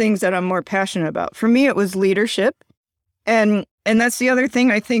the things that I'm more passionate about? For me, it was leadership. And that's the other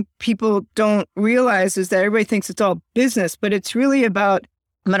thing I think people don't realize is that everybody thinks it's all business, but it's really about,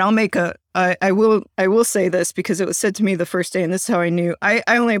 I will say this because it was said to me the first day, and this is how I knew. I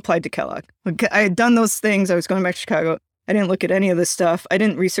only applied to Kellogg. I had done those things. I was going back to Chicago. I didn't look at any of this stuff. I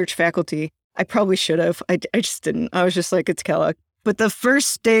didn't research faculty. I probably should have. I just didn't. I was just like, it's Kellogg. But the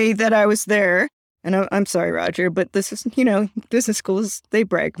first day that I was there, and I'm sorry, Roger, but this is, business schools, they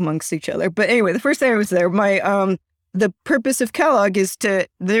brag amongst each other. But anyway, the first day I was there, the purpose of Kellogg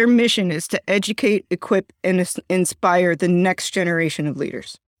their mission is to educate, equip, and inspire the next generation of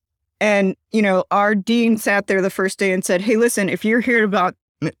leaders. And, our dean sat there the first day and said, hey, listen, if you're here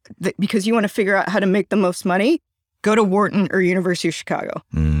because you want to figure out how to make the most money, go to Wharton or University of Chicago.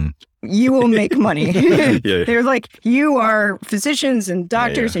 Mm. You will make money. Yeah. They're like, you are physicians and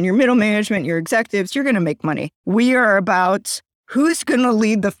doctors and your middle management, your executives, you're going to make money. We are about who's going to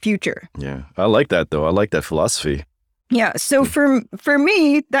lead the future. Yeah. I like that, though. I like that philosophy. Yeah. So for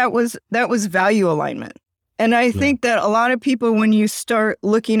me, that was value alignment. And I think that a lot of people, when you start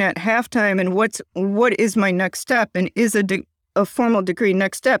looking at halftime and what is my next step and is a formal degree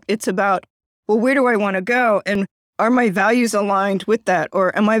next step, it's about, well, where do I want to go? And are my values aligned with that?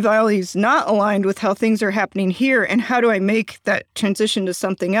 Or am my values not aligned with how things are happening here? And how do I make that transition to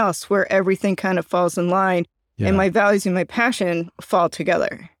something else where everything kind of falls in line and my values and my passion fall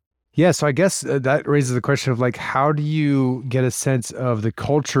together? Yeah, so I guess that raises the question of like, how do you get a sense of the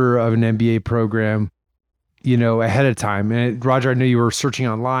culture of an MBA program, ahead of time? And Roger, I know you were searching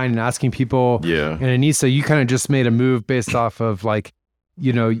online and asking people. Yeah. And Anissa, you kind of just made a move based off of like,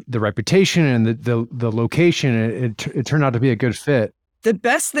 the reputation and the location. It turned out to be a good fit. The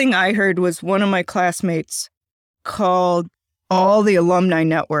best thing I heard was one of my classmates called all the alumni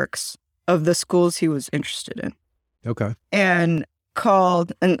networks of the schools he was interested in. Okay. And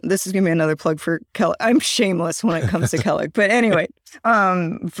this is going to be another plug for Kellogg. I'm shameless when it comes to Kellogg. But anyway,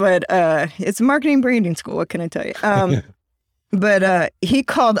 it's a marketing branding school. What can I tell you? But he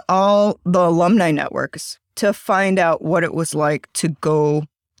called all the alumni networks to find out what it was like to go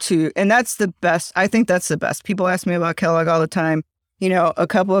to, and that's the best. I think that's the best. People ask me about Kellogg all the time. A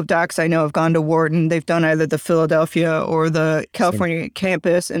couple of docs I know have gone to Wharton. They've done either the Philadelphia or the California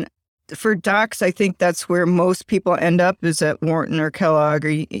campus. And for docs, I think that's where most people end up is at Wharton or Kellogg or,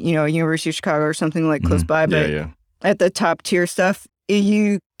 University of Chicago or something like close by. But at the top tier stuff,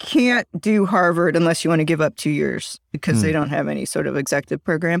 you can't do Harvard unless you want to give up 2 years because they don't have any sort of executive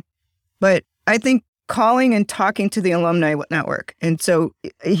program. But I think calling and talking to the alumni network. And so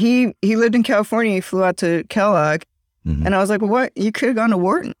he lived in California. He flew out to Kellogg. Mm-hmm. And I was like, well, what? You could have gone to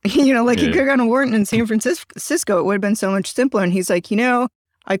Wharton. You could have gone to Wharton in San Francisco. It would have been so much simpler. And he's like,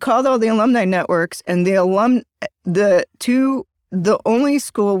 I called all the alumni networks and the only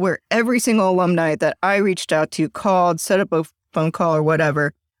school where every single alumni that I reached out to called, set up a phone call or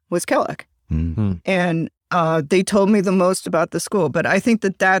whatever, was Kellogg. Mm-hmm. And they told me the most about the school. But I think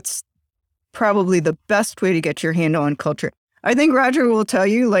that that's probably the best way to get your handle on culture. I think Roger will tell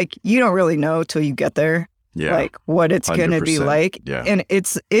you, like, you don't really know till you get there, like what it's going to be like. Yeah. And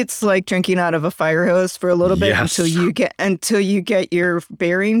it's like drinking out of a fire hose for a little bit until you get your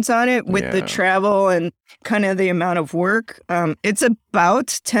bearings on it with the travel and kind of the amount of work. It's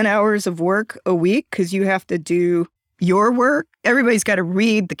about 10 hours of work a week because you have to do your work. Everybody's got to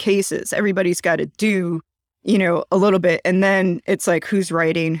read the cases. Everybody's got to do, a little bit. And then it's like, who's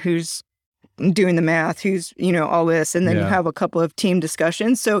writing, who's doing the math, who's, all this. And then you have a couple of team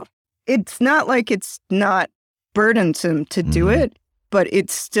discussions. So it's not like it's not burdensome to do it, but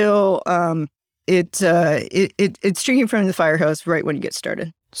it's still, it's drinking from the fire hose right when you get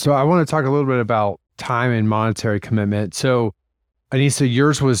started. So I want to talk a little bit about time and monetary commitment. So Anissa,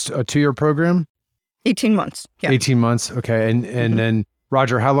 yours was a 2-year program? 18 months. Yeah. 18 months. Okay. And then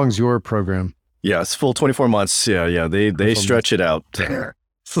Roger, how long's your program? Yeah, it's full 24 months. Yeah. They stretch it out. But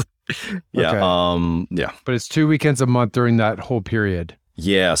it's 2 weekends a month during that whole period.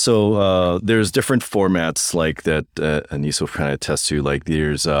 Yeah, so there's different formats like that Anissa will kind of attest to. Like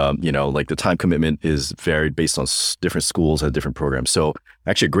there's, like the time commitment is varied based on different schools have different programs. So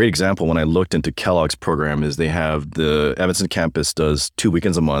actually a great example when I looked into Kellogg's program is they have the Evanston campus does 2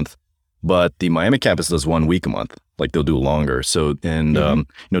 weekends a month, but the Miami campus does 1 week a month. Like they'll do longer. So, and,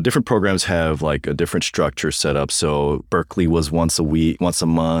 different programs have like a different structure set up. So Berkeley was once a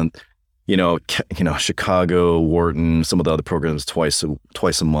month. Chicago, Wharton, some of the other programs twice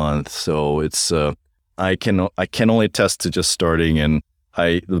a month. So it's I can only attest to just starting and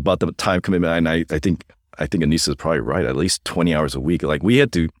about the time commitment. And I think Anissa is probably right. At least 20 hours a week. Like I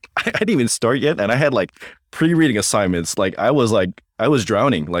hadn't even started yet, and I had like pre-reading assignments. Like I was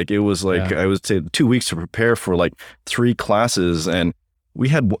drowning. Like it was like I would say 2 weeks to prepare for like 3 classes, and we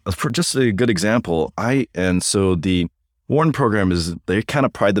had, for just a good example, so the Wharton program they kind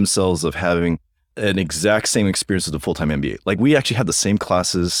of pride themselves of having an exact same experience as a full-time MBA. Like we actually had the same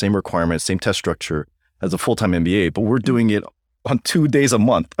classes, same requirements, same test structure as a full-time MBA, but we're doing it on 2 days a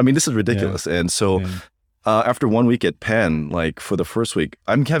month. I mean, this is ridiculous. Yeah. And so after 1 week at Penn, like for the first week,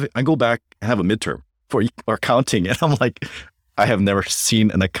 I go back and have a midterm for accounting. And I'm like, I have never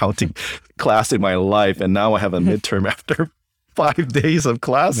seen an accounting class in my life. And now I have a midterm after 5 days of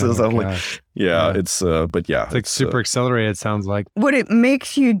classes. I'm like, it's, but yeah. It's like super accelerated, it sounds like. What it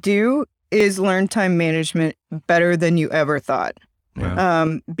makes you do is learn time management better than you ever thought.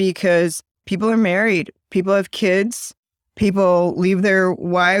 Yeah. Because people are married. People have kids. People leave their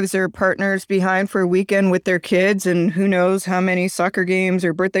wives or partners behind for a weekend with their kids and who knows how many soccer games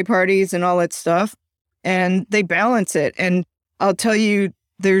or birthday parties and all that stuff. And they balance it. And I'll tell you,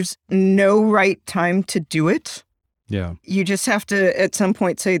 there's no right time to do it. Yeah. You just have to, at some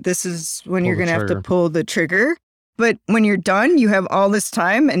point, say, this is when you're Pull the going to have to trigger. pull the trigger. But when you're done, you have all this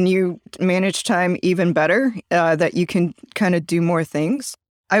time and you manage time even better, that you can kind of do more things.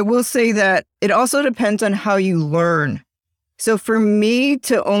 I will say that it also depends on how you learn. So for me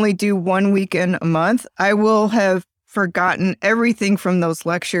to only do 1 weekend a month, I will have forgotten everything from those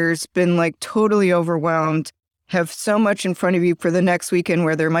lectures, been like totally overwhelmed, have so much in front of you for the next weekend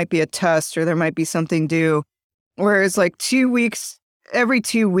where there might be a test or there might be something due. Whereas like 2 weeks, every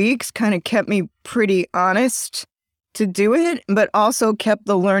 2 weeks kind of kept me pretty honest to do it, but also kept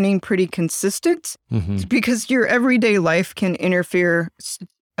the learning pretty consistent because your everyday life can interfere,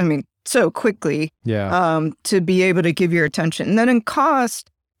 so quickly to be able to give your attention. And then in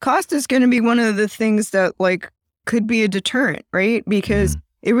cost is going to be one of the things that like could be a deterrent, right? Because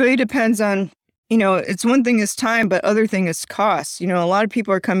it really depends on, it's one thing is time, but other thing is cost. A lot of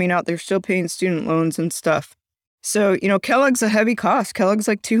people are coming out, they're still paying student loans and stuff. So, Kellogg's a heavy cost. Kellogg's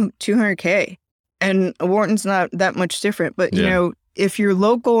like $200K and Wharton's not that much different. But, if you're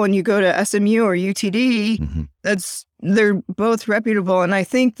local and you go to SMU or UTD, they're both reputable. And I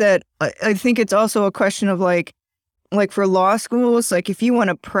think it's also a question of like for law schools, like if you want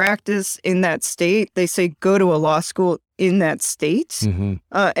to practice in that state, they say go to a law school in that state.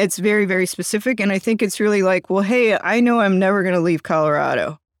 It's very, very specific. And I think it's really like, well, hey, I know I'm never going to leave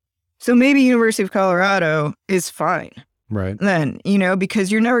Colorado. So maybe University of Colorado is fine. Right. Then,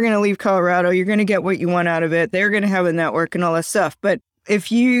 because you're never going to leave Colorado. You're going to get what you want out of it. They're going to have a network and all that stuff. But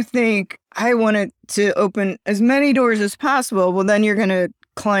if you think I wanted to open as many doors as possible, well, then you're going to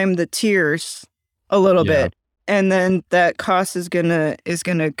climb the tiers a little bit. And then that cost is going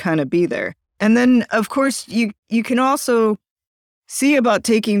to kind of be there. And then, of course, you can also see about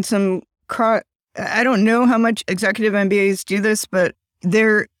taking some, I don't know how much executive MBAs do this, but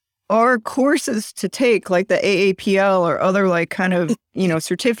there are courses to take like the AAPL or other like kind of,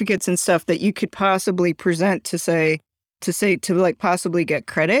 certificates and stuff that you could possibly present to like possibly get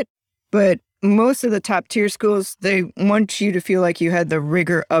credit. But most of the top tier schools, they want you to feel like you had the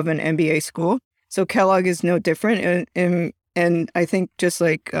rigor of an MBA school. So Kellogg is no different. And I think just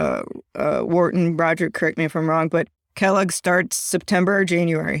like Wharton, Roger, correct me if I'm wrong, but Kellogg starts September or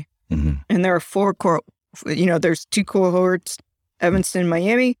January. And there are there's 2 cohorts, Evanston,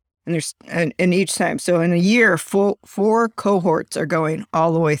 Miami, and there's in each time. So in a year, 4 cohorts are going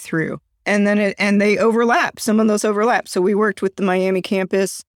all the way through. And then they overlap. Some of those overlap. So we worked with the Miami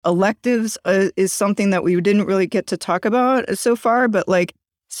campus. Electives is something that we didn't really get to talk about so far, but like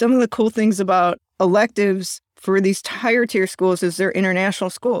some of the cool things about electives for these higher tier schools is they're international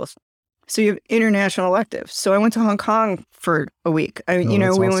schools. So you have international electives. So I went to Hong Kong for a week. We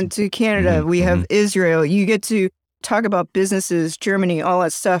awesome. went to Canada. We have Israel. You get to talk about businesses, Germany, all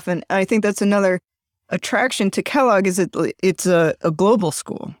that stuff. And I think that's another attraction to Kellogg is it's a global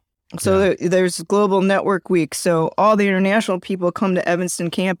school. So there's Global Network Week. So all the international people come to Evanston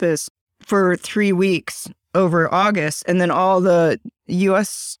campus for 3 weeks over August. And then all the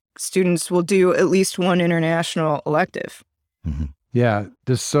U.S. students will do at least one international elective. Yeah,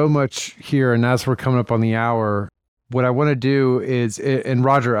 there's so much here. And as we're coming up on the hour, what I want to do is, and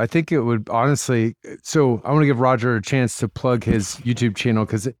Roger, I think it would honestly, so I want to give Roger a chance to plug his YouTube channel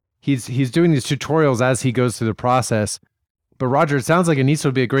because he's doing these tutorials as he goes through the process. But Roger, it sounds like Anissa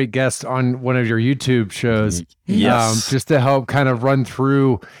would be a great guest on one of your YouTube shows. Yes. Just to help kind of run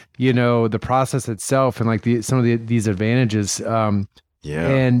through, the process itself and like some of these advantages.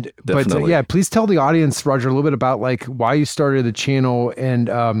 Definitely. Please tell the audience, Roger, a little bit about like why you started the channel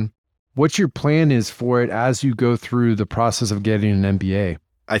and what your plan is for it as you go through the process of getting an MBA.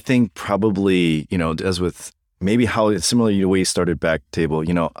 I think probably, as with maybe how similar to the way you started Backtable,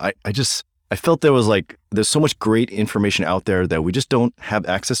 I felt there's so much great information out there that we just don't have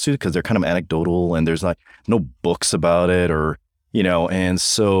access to because they're kind of anecdotal and there's no books about it and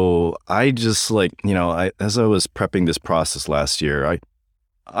so I just as I was prepping this process last year,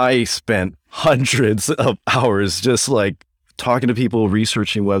 I spent hundreds of hours just like talking to people,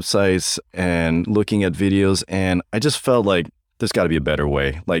 researching websites and looking at videos. And I just felt like there's got to be a better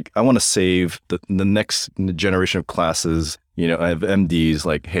way. Like I want to save the next generation of classes, I have MDs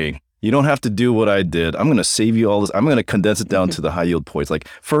like, hey, you don't have to do what I did. I'm going to save you all this. I'm going to condense it down to the high yield points, like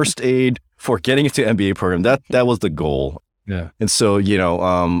first aid for getting into MBA program. That was the goal. Yeah. And so,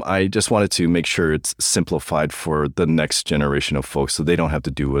 I just wanted to make sure it's simplified for the next generation of folks so they don't have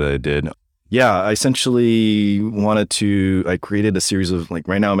to do what I did. Yeah, I essentially I created a series of like,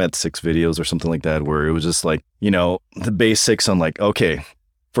 right now I'm at 6 videos or something like that, where it was just like, the basics on like, okay,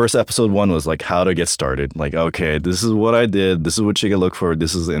 first episode 1 was like how to get started. Like, okay, this is what I did. This is what you can look for.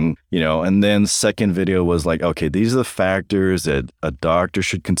 This is and then second video was like, okay, these are the factors that a doctor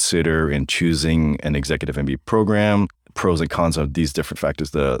should consider in choosing an executive MBA program, pros and cons of these different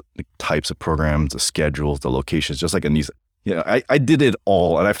factors, the types of programs, the schedules, the locations, just like in these. I did it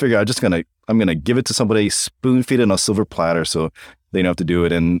all, and I figured I'm gonna give it to somebody, spoon feed it on a silver platter, so they don't have to do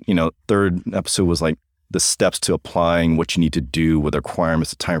it. And third episode was like the steps to applying what you need to do with the requirements,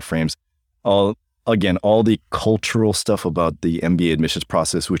 the timeframes, all the cultural stuff about the MBA admissions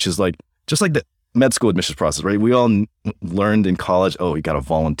process, which is like just like the med school admissions process, right? We all learned in college, you got to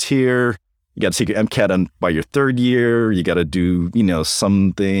volunteer, you got to take your MCAT by your 3rd year, you got to do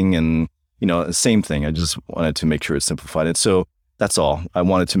something, and same thing. I just wanted to make sure it's simplified. And so that's all. I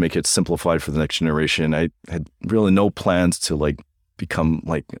wanted to make it simplified for the next generation. I had really no plans to like become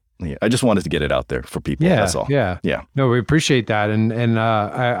like, I just wanted to get it out there for people. Yeah, that's all. Yeah. No, we appreciate that. And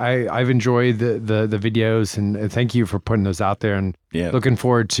I've enjoyed the videos, and thank you for putting those out there, and looking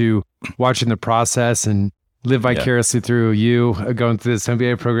forward to watching the process and live vicariously through you going through this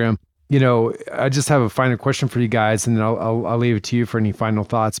MBA program. I just have a final question for you guys, and then I'll leave it to you for any final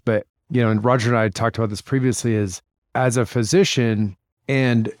thoughts. But, and Roger and I talked about this previously, is as a physician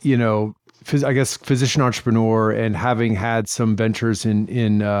and, I guess physician entrepreneur, and having had some ventures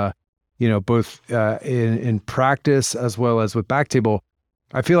in both in practice as well as with Backtable,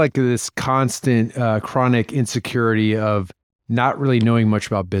 I feel like this constant chronic insecurity of not really knowing much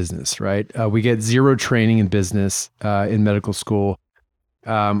about business, right? We get zero training in business in medical school.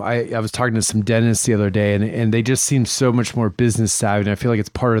 I was talking to some dentists the other day, and they just seem so much more business savvy, and I feel like it's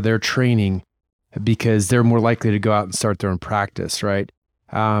part of their training because they're more likely to go out and start their own practice, right?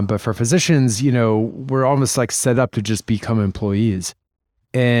 But for physicians, we're almost like set up to just become employees.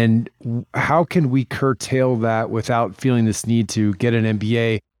 And how can we curtail that without feeling this need to get an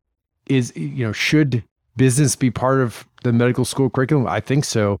MBA? Should business be part of the medical school curriculum? I think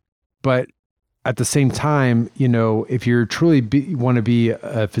so. But at the same time, if you're truly want to be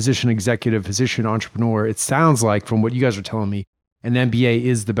a physician executive, physician entrepreneur, it sounds like from what you guys are telling me, an MBA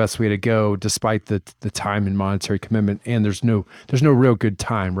is the best way to go, despite the time and monetary commitment. And there's no real good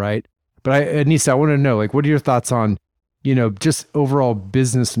time, right? But Anissa, I want to know, like, what are your thoughts on, just overall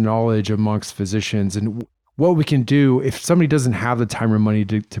business knowledge amongst physicians, and what we can do if somebody doesn't have the time or money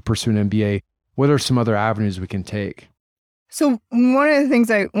to pursue an MBA? What are some other avenues we can take? So one of the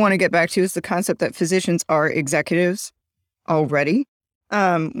things I want to get back to is the concept that physicians are executives already,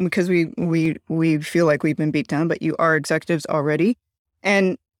 because we feel like we've been beat down, but you are executives already.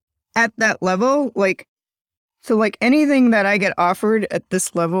 And at that level, so anything that I get offered at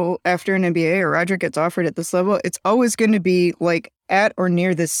this level after an MBA, or Roger gets offered at this level, it's always going to be like at or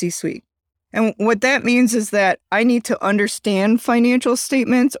near the C-suite. And what that means is that I need to understand financial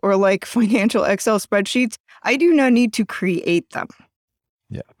statements or like financial Excel spreadsheets. I do not need to create them.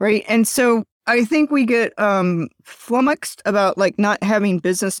 Yeah. Right. And so I think we get flummoxed about like not having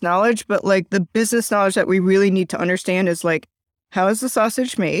business knowledge, but like the business knowledge that we really need to understand is like, how is the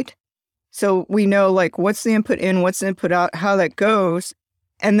sausage made? So we know like what's the input in, what's the input out, how that goes.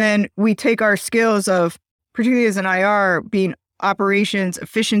 And then we take our skills of, particularly as an IR, being operations,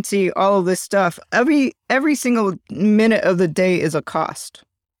 efficiency, all of this stuff. Every single minute of the day is a cost.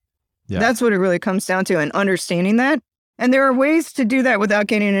 Yeah. That's what it really comes down to, and understanding that. And there are ways to do that without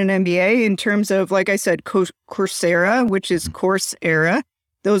getting an MBA in terms of, like I said, Coursera, which is Coursera.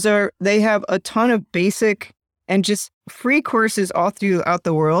 They have a ton of basic and just free courses all throughout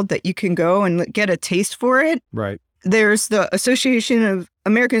the world that you can go and get a taste for it. Right. There's the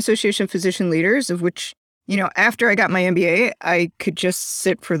American Association of Physician Leaders, of which, after I got my MBA, I could just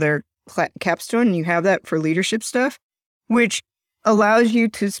sit for their capstone, and you have that for leadership stuff, which allows you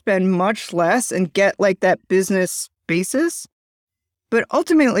to spend much less and get like that business basis. But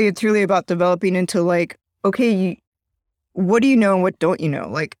ultimately, it's really about developing into like, okay, what do you know and what don't you know?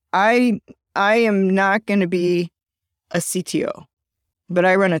 Like, I am not going to be a CTO, but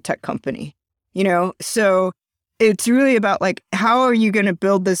I run a tech company, so it's really about like, how are you going to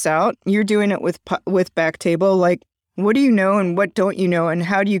build this out? You're doing it with Backtable. Like, what do you know and what don't you know? And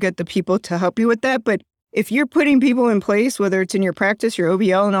how do you get the people to help you with that? But if you're putting people in place, whether it's in your practice, your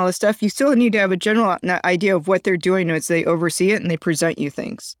OBL and all this stuff, you still need to have a general idea of what they're doing as they oversee it and they present you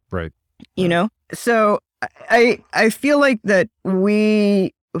things. Right. So I feel like that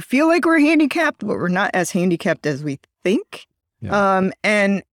we feel like we're handicapped, but we're not as handicapped as we think. Yeah.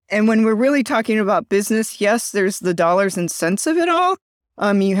 And when we're really talking about business, yes, there's the dollars and cents of it all,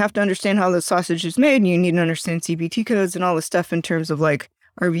 You have to understand how the sausage is made, and you need to understand CPT codes and all this stuff in terms of like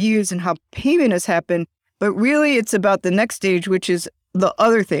reviews and how payment has happened. But really, it's about the next stage, which is the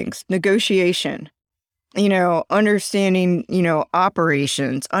other things, negotiation, understanding,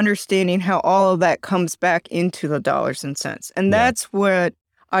 operations, understanding how all of that comes back into the dollars and cents. And that's what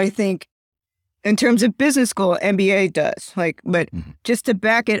I think in terms of business school, MBA does. But just to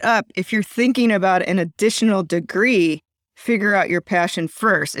back it up, if you're thinking about an additional degree, figure out your passion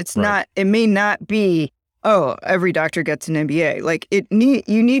first. It's not, it may not be, oh, every doctor gets an MBA. Like you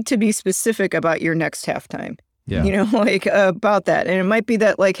need to be specific about your next halftime, about that. And it might be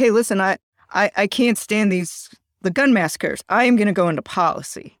that like, hey, listen, I can't stand the gun massacres. I am going to go into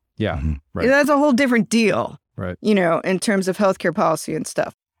policy. Yeah. Right. That's a whole different deal, right? In terms of healthcare policy and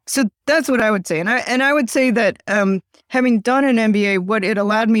stuff. So that's what I would say. And I would say that having done an MBA, what it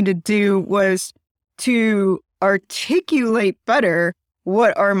allowed me to do was to articulate better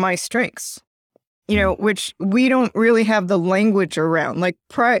what are my strengths, which we don't really have the language around. Like,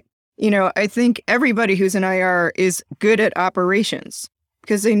 I think everybody who's an IR is good at operations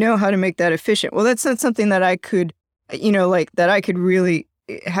because they know how to make that efficient. Well, that's not something that I could, that I could really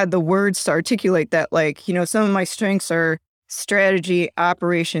had the words to articulate that. Like, some of my strengths are strategy,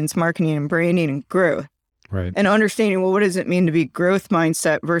 operations, marketing, and branding, and growth. Right. And understanding, well, what does it mean to be growth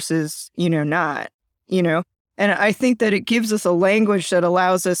mindset versus, not, And I think that it gives us a language that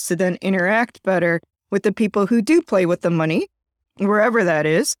allows us to then interact better with the people who do play with the money, wherever that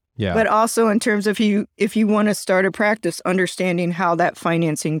is. Yeah. But also in terms of if you want to start a practice, understanding how that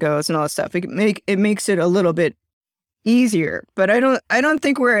financing goes and all that stuff, it makes it a little bit easier. But I don't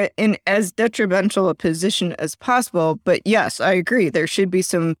think we're in as detrimental a position as possible. But yes, I agree. There should be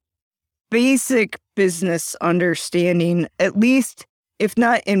some basic business understanding, at least if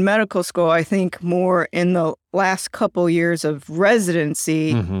not in medical school, I think more in the last couple years of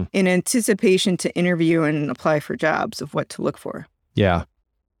residency in anticipation to interview and apply for jobs of what to look for. Yeah.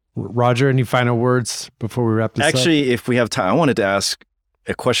 Roger, any final words before we wrap this up? Actually, if we have time, I wanted to ask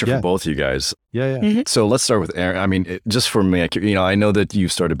a question for both of you guys. Yeah. So let's start with Aaron. I mean, just for me, I know that you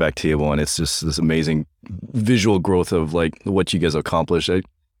started Backtable, and it's just this amazing visual growth of like what you guys accomplished.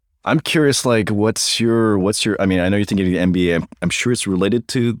 I'm curious, like, what's your? I mean, I know you're thinking of the MBA. I'm sure it's related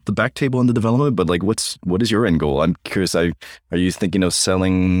to the Backtable and the development, but like, what is your end goal? I'm curious. Are you thinking of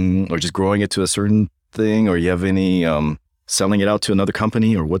selling or just growing it to a certain thing, or you have any selling it out to another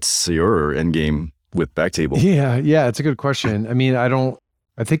company, or what's your end game with Backtable? Yeah, it's a good question. I mean, I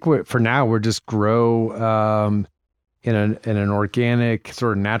think for now we're just grow in an organic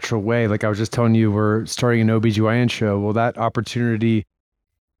sort of natural way. Like I was just telling you, we're starting an OBGYN show. Well, that opportunity,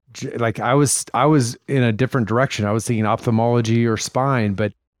 like I was in a different direction. I was thinking ophthalmology or spine,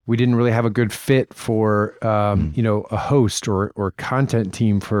 but we didn't really have a good fit for a host or content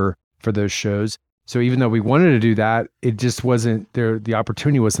team for those shows. So even though we wanted to do that, it just wasn't there. The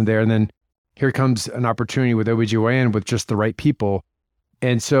opportunity wasn't there. And then here comes an opportunity with OBGYN with just the right people.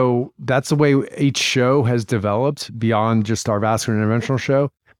 And so that's the way each show has developed beyond just our vascular interventional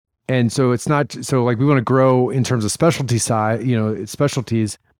show. And so it's not, so like we want to grow in terms of specialty size,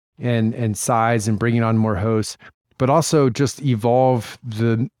 specialties and size and bringing on more hosts, but also just evolve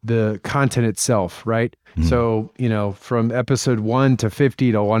the content itself, right? So, from episode 1 to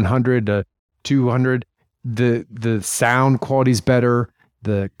 50 to 100 to 200, the sound quality is better.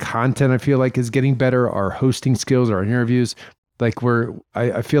 The content I feel like is getting better. Our hosting skills, our interviews, like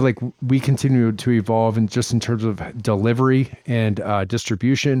I feel like we continue to evolve in terms of delivery and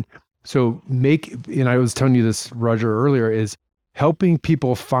distribution. So and I was telling you this, Roger, earlier, is helping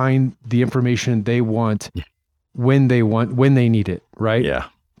people find the information they want when they need it, right? Yeah.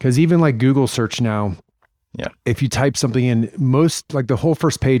 Because even like Google search now, if you type something in, the whole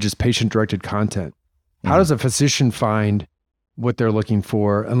first page is patient-directed content. How does a physician find what they're looking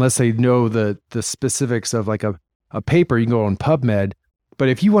for unless they know the specifics of like a paper? You can go on PubMed, but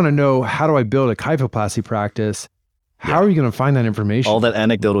if you want to know how do I build a kyphoplasty practice, how are you going to find that information? All that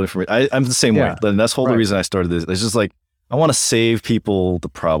anecdotal information. I'm the same way. And that's the whole reason I started this. It's just like, I want to save people the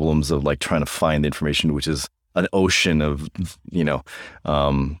problems of like trying to find the information, which is an ocean of,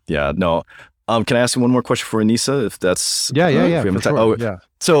 can I ask you one more question for Anissa? If that's for sure.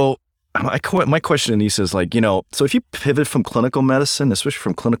 So my question, Anissa, is like, so if you pivot from clinical medicine, especially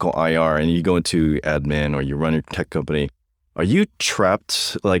from clinical IR, and you go into admin or you run your tech company, are you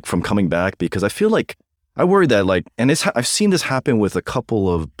trapped like from coming back? Because I feel like I worry that like, and I've seen this happen with a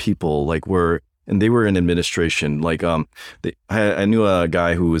couple of people, like and they were in administration. Like, I knew a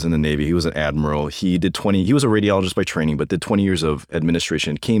guy who was in the Navy. He was an admiral. He was a radiologist by training, but did 20 years of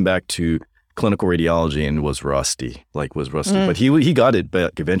administration, came back to clinical radiology and was rusty. But he got it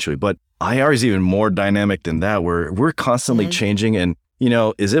back eventually. But IR is even more dynamic than that, where we're constantly changing. And,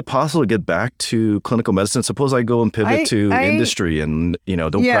 is it possible to get back to clinical medicine? Suppose I go and pivot to industry and,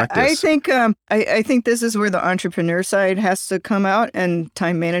 don't practice. I think this is where the entrepreneur side has to come out and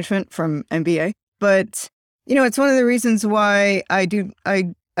time management from MBA. But, it's one of the reasons why I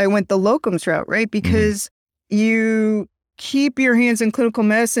went the locums route, right? Because you keep your hands in clinical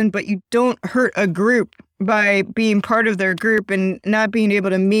medicine, but you don't hurt a group by being part of their group and not being able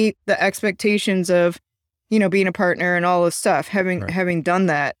to meet the expectations of, being a partner and all this stuff, having done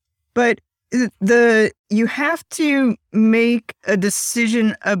that. But you have to make a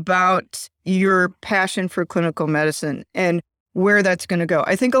decision about your passion for clinical medicine and where that's going to go.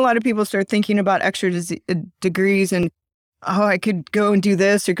 I think a lot of people start thinking about extra degrees and, I could go and do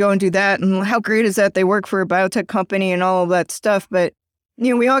this or go and do that. And how great is that? They work for a biotech company and all of that stuff. But,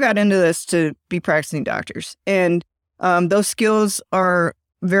 we all got into this to be practicing doctors. And those skills are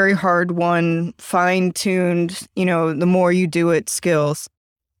very hard won, fine-tuned, the more you do it skills.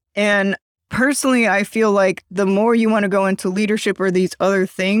 And personally, I feel like the more you want to go into leadership or these other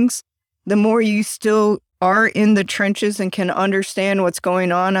things, the more you still are in the trenches and can understand what's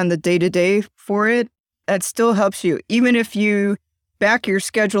going on the day-to-day for it. That still helps you. Even if you back your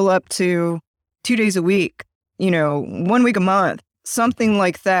schedule up to 2 days a week, 1 week a month, something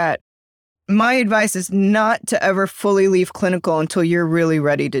like that. My advice is not to ever fully leave clinical until you're really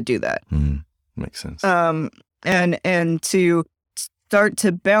ready to do that. Makes sense. And to start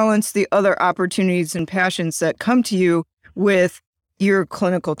to balance the other opportunities and passions that come to you with your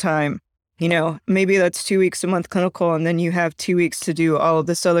clinical time. Maybe that's 2 weeks a month clinical, and then you have 2 weeks to do all of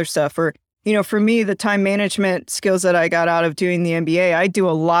this other stuff. Or, for me, the time management skills that I got out of doing the MBA, I do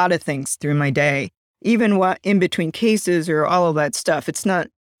a lot of things through my day, even in between cases or all of that stuff. It's not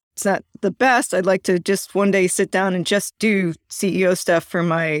the best. I'd like to just one day sit down and just do CEO stuff for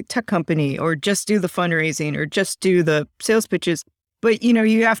my tech company, or just do the fundraising, or just do the sales pitches. But,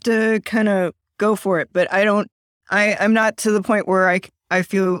 you have to kind of go for it. But I'm not to the point where I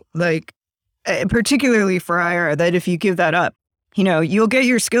feel like, particularly for IR, that if you give that up, you'll get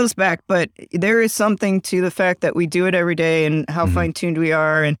your skills back, but there is something to the fact that we do it every day and how fine-tuned we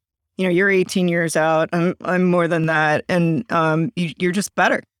are. And, you're 18 years out. I'm more than that. And you're just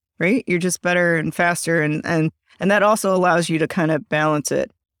better, right? You're just better and faster. And that also allows you to kind of balance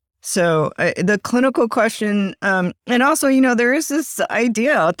it. So the clinical question, and also, there is this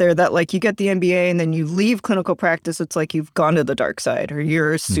idea out there that like you get the MBA and then you leave clinical practice. It's like you've gone to the dark side, or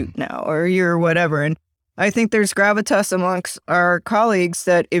you're a suit now, or you're whatever. And I think there's gravitas amongst our colleagues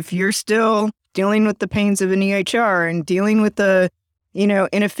that if you're still dealing with the pains of an EHR and dealing with the,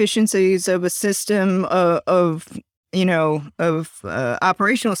 inefficiencies of a system of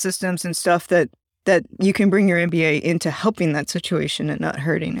operational systems and stuff, that you can bring your MBA into helping that situation and not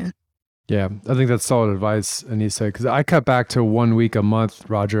hurting it. Yeah, I think that's solid advice, Anissa, because I cut back to 1 week a month,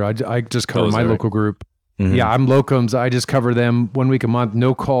 Roger. I just cover my local group. Yeah, I'm locums. I just cover them 1 week a month,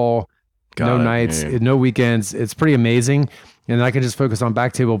 no call, no nights, no weekends. It's pretty amazing. And I can just focus on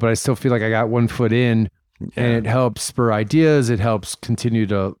Backtable, but I still feel like I got 1 foot in, and it helps spur ideas. It helps continue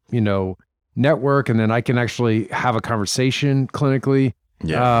to, network. And then I can actually have a conversation clinically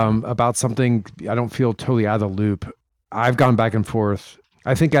about something. I don't feel totally out of the loop. I've gone back and forth.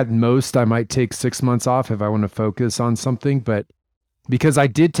 I think at most I might take 6 months off if I want to focus on something, but because I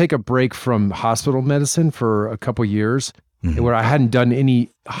did take a break from hospital medicine for a couple years where I hadn't done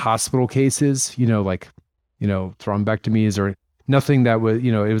any hospital cases, thrombectomies or nothing that was,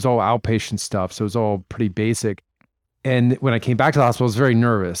 it was all outpatient stuff. So it was all pretty basic. And when I came back to the hospital, I was very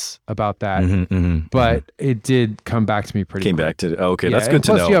nervous about that, but it did come back to me pretty quick. Back to, okay, that's good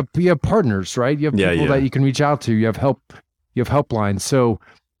to know. Plus you have partners, right? You have people that you can reach out to. You have helplines. So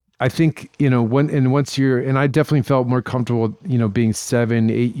I think, once and I definitely felt more comfortable, being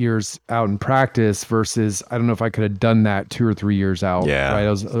 7-8 years out in practice versus, I don't know if I could have done that 2 or 3 years out. Yeah.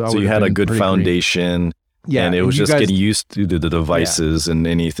 Right? So you had a good foundation. Yeah. And it was just getting used to the devices and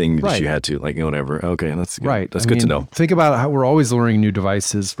anything that you had to, whatever. Okay. That's good. Right. That's good to know. Think about how we're always learning new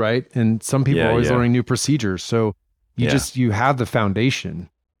devices, right? And some people are always learning new procedures. So you have the foundation,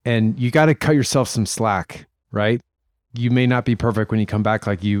 and you got to cut yourself some slack, right? You may not be perfect when you come back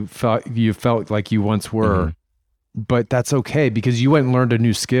like you felt like you once were, but that's okay because you went and learned a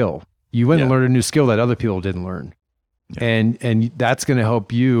new skill. You went and learned a new skill that other people didn't learn. Yeah. And that's going to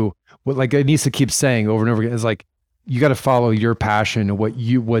help you. Like Anissa keeps saying over and over again, is like, you got to follow your passion and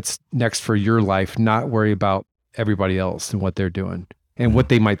what's next for your life, not worry about everybody else and what they're doing and what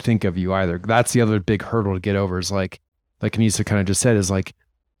they might think of you either. That's the other big hurdle to get over is like Anissa kind of just said, is like,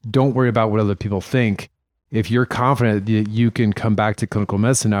 don't worry about what other people think. If you're confident that you can come back to clinical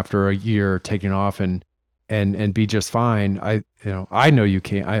medicine after a year taking off and be just fine, I know you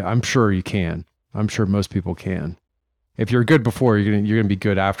can. I'm sure you can. I'm sure most people can. If you're good before, you're gonna be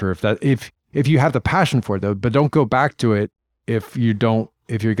good after. If you have the passion for it though, but don't go back to it if you're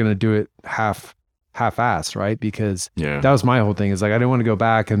gonna do it half-assed, right? Because that was my whole thing. Is like I didn't want to go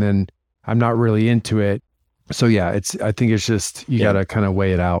back and then I'm not really into it. So yeah, I think it's just you gotta kind of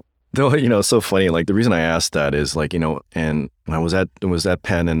weigh it out. Though, it's so funny. Like the reason I asked that is like, and when I was at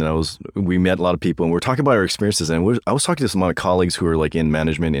Penn and we met a lot of people and we're talking about our experiences, and I was talking to some of my colleagues who are like in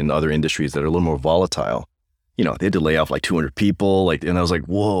management in other industries that are a little more volatile. They had to lay off like 200 people, and I was like,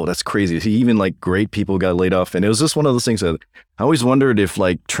 whoa, that's crazy. Even like great people got laid off. And it was just one of those things that I always wondered if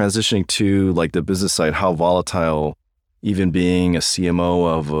like transitioning to like the business side, how volatile even being a CMO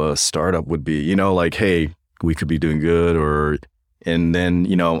of a startup would be, like, hey, we could be doing good and then,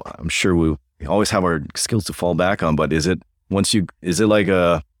 I'm sure we always have our skills to fall back on, but is it once you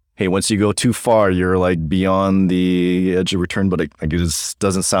go too far, you're like beyond the edge of return, but I guess it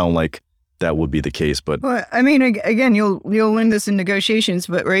doesn't sound like that would be the case. But well, I mean, again, you'll learn this in negotiations,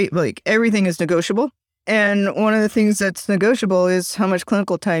 but right, like everything is negotiable. And one of the things that's negotiable is how much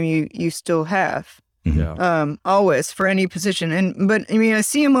clinical time you still have. Yeah. Always for any position. But I mean, a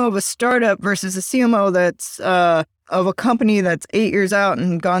CMO of a startup versus a CMO that's of a company that's 8 years out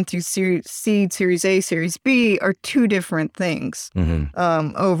and gone through Series C, Series A, Series B are two different things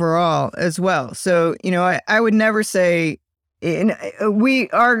overall as well. So, I would never say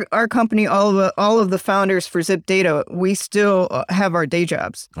our company, all of the founders for Zip Data, we still have our day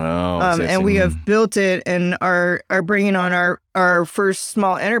jobs. And we have built it and are bringing on our first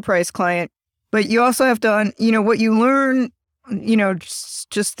small enterprise client. But you also have to, what you learn,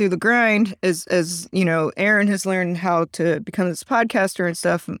 just through the grind, as Aaron has learned how to become this podcaster and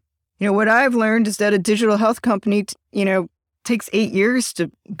stuff. What I've learned is that a digital health company, takes 8 years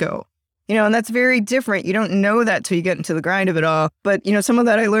to go. And that's very different. You don't know that till you get into the grind of it all. But, some of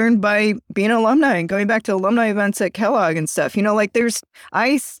that I learned by being an alumni and going back to alumni events at Kellogg and stuff.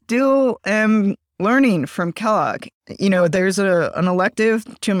 I still am learning from Kellogg. There's an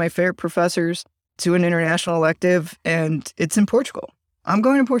elective, two of my favorite professors to an international elective, and it's in Portugal. I'm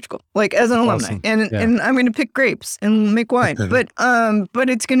going to Portugal, like as an alumni, awesome. and I'm going to pick grapes and make wine. but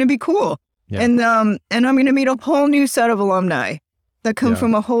it's going to be cool. Yeah. And I'm going to meet a whole new set of alumni that come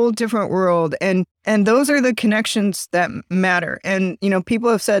from a whole different world. And those are the connections that matter. And, people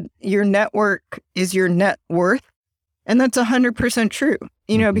have said your network is your net worth. And that's 100% true,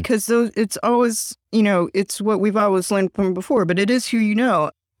 because it's always, it's what we've always learned from before, but it is who you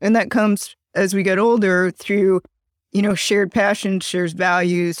know. And that comes as we get older through, shared passions, shared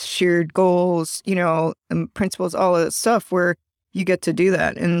values, shared goals, and principles, all of that stuff where you get to do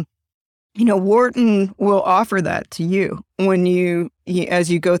that. And, Wharton will offer that to you when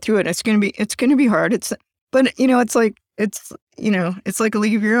as you go through it. It's going to be hard. It's like a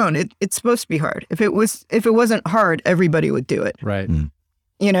league of your own. It's supposed to be hard. If it wasn't hard, everybody would do it. Right.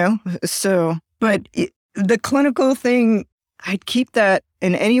 So, but the clinical thing, I'd keep that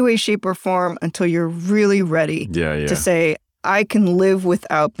in any way, shape, or form until you're really ready to say, I can live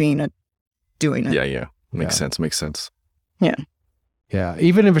without doing it. Yeah. Makes sense. Yeah. Yeah.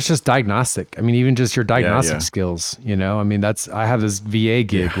 Even if it's just diagnostic. I mean, even just your diagnostic skills, I mean, I have this VA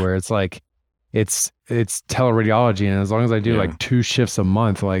gig where it's like, it's teleradiology. And as long as I do like 2 shifts a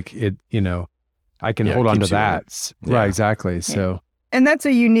month, like I can hold on to that. Right. Exactly. Yeah. So. And that's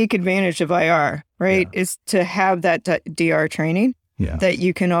a unique advantage of IR, right? Yeah. Is to have that DR training that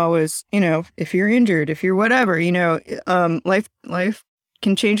you can always, if you're injured, if you're whatever, life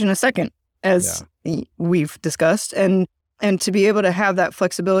can change in a second, as we've discussed. And to be able to have that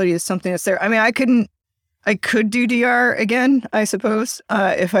flexibility is something that's there. I mean, I could do DR again, I suppose,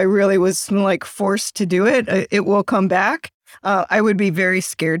 if I really was like forced to do it. It will come back. I would be very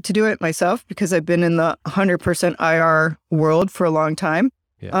scared to do it myself because I've been in the 100% IR world for a long time.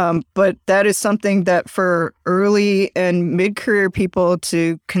 Yeah. But that is something that for early and mid-career people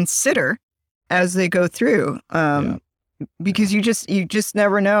to consider as they go through, because you just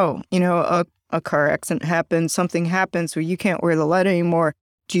never know. A car accident happens, something happens where you can't wear the lead anymore.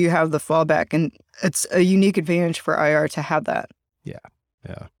 Do you have the fallback? And it's a unique advantage for IR to have that. Yeah.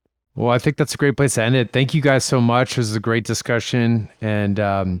 Well, I think that's a great place to end it. Thank you guys so much. This is a great discussion.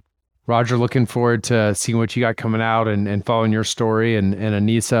 And Roger, looking forward to seeing what you got coming out and following your story. And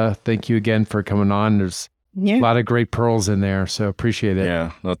Anissa, thank you again for coming on. There's a lot of great pearls in there, so appreciate it.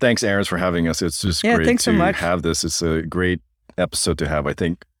 Yeah. Well, thanks, Aaron, for having us. It's just great to have this. It's a great episode to have.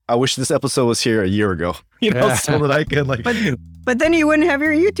 I wish this episode was here a year ago, so that I could But then you wouldn't have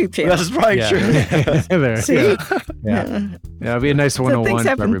your YouTube channel. That's right. Yeah. True. There. See? Yeah. It'd be a nice 101 for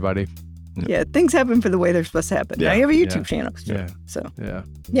happen. everybody. Yeah, things happen for the way they're supposed to happen. Now you have a YouTube channel. Yeah. So,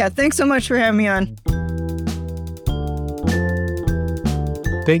 Yeah. thanks so much for having me on.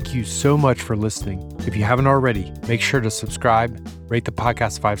 Thank you so much for listening. If you haven't already, make sure to subscribe, rate the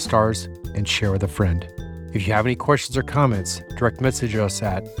podcast 5 stars, and share with a friend. If you have any questions or comments, direct message us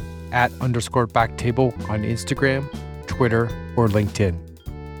at @_backtable on Instagram, Twitter, or LinkedIn.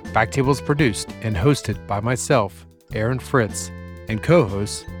 Backtable is produced and hosted by myself, Aaron Fritz, and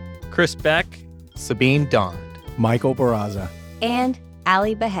co-hosts Chris Beck, Sabine Dond. Michael Barraza. And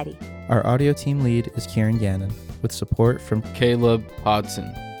Ali Behetti. Our audio team lead is Kieran Gannon, with support from Caleb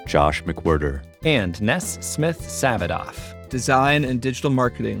Hodson, Josh McWhirter, and Ness Smith-Savadoff. Design and digital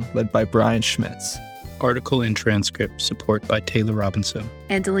marketing led by Brian Schmitz. Article and transcript support by Taylor Robinson.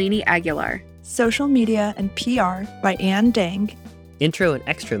 And Delaney Aguilar. Social media and PR by Ann Dang. Intro and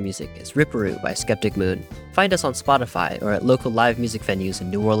extra music is Ripperoo by Skeptic Moon. Find us on Spotify or at local live music venues in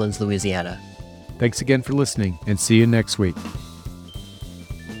New Orleans, Louisiana. Thanks again for listening, and see you next week.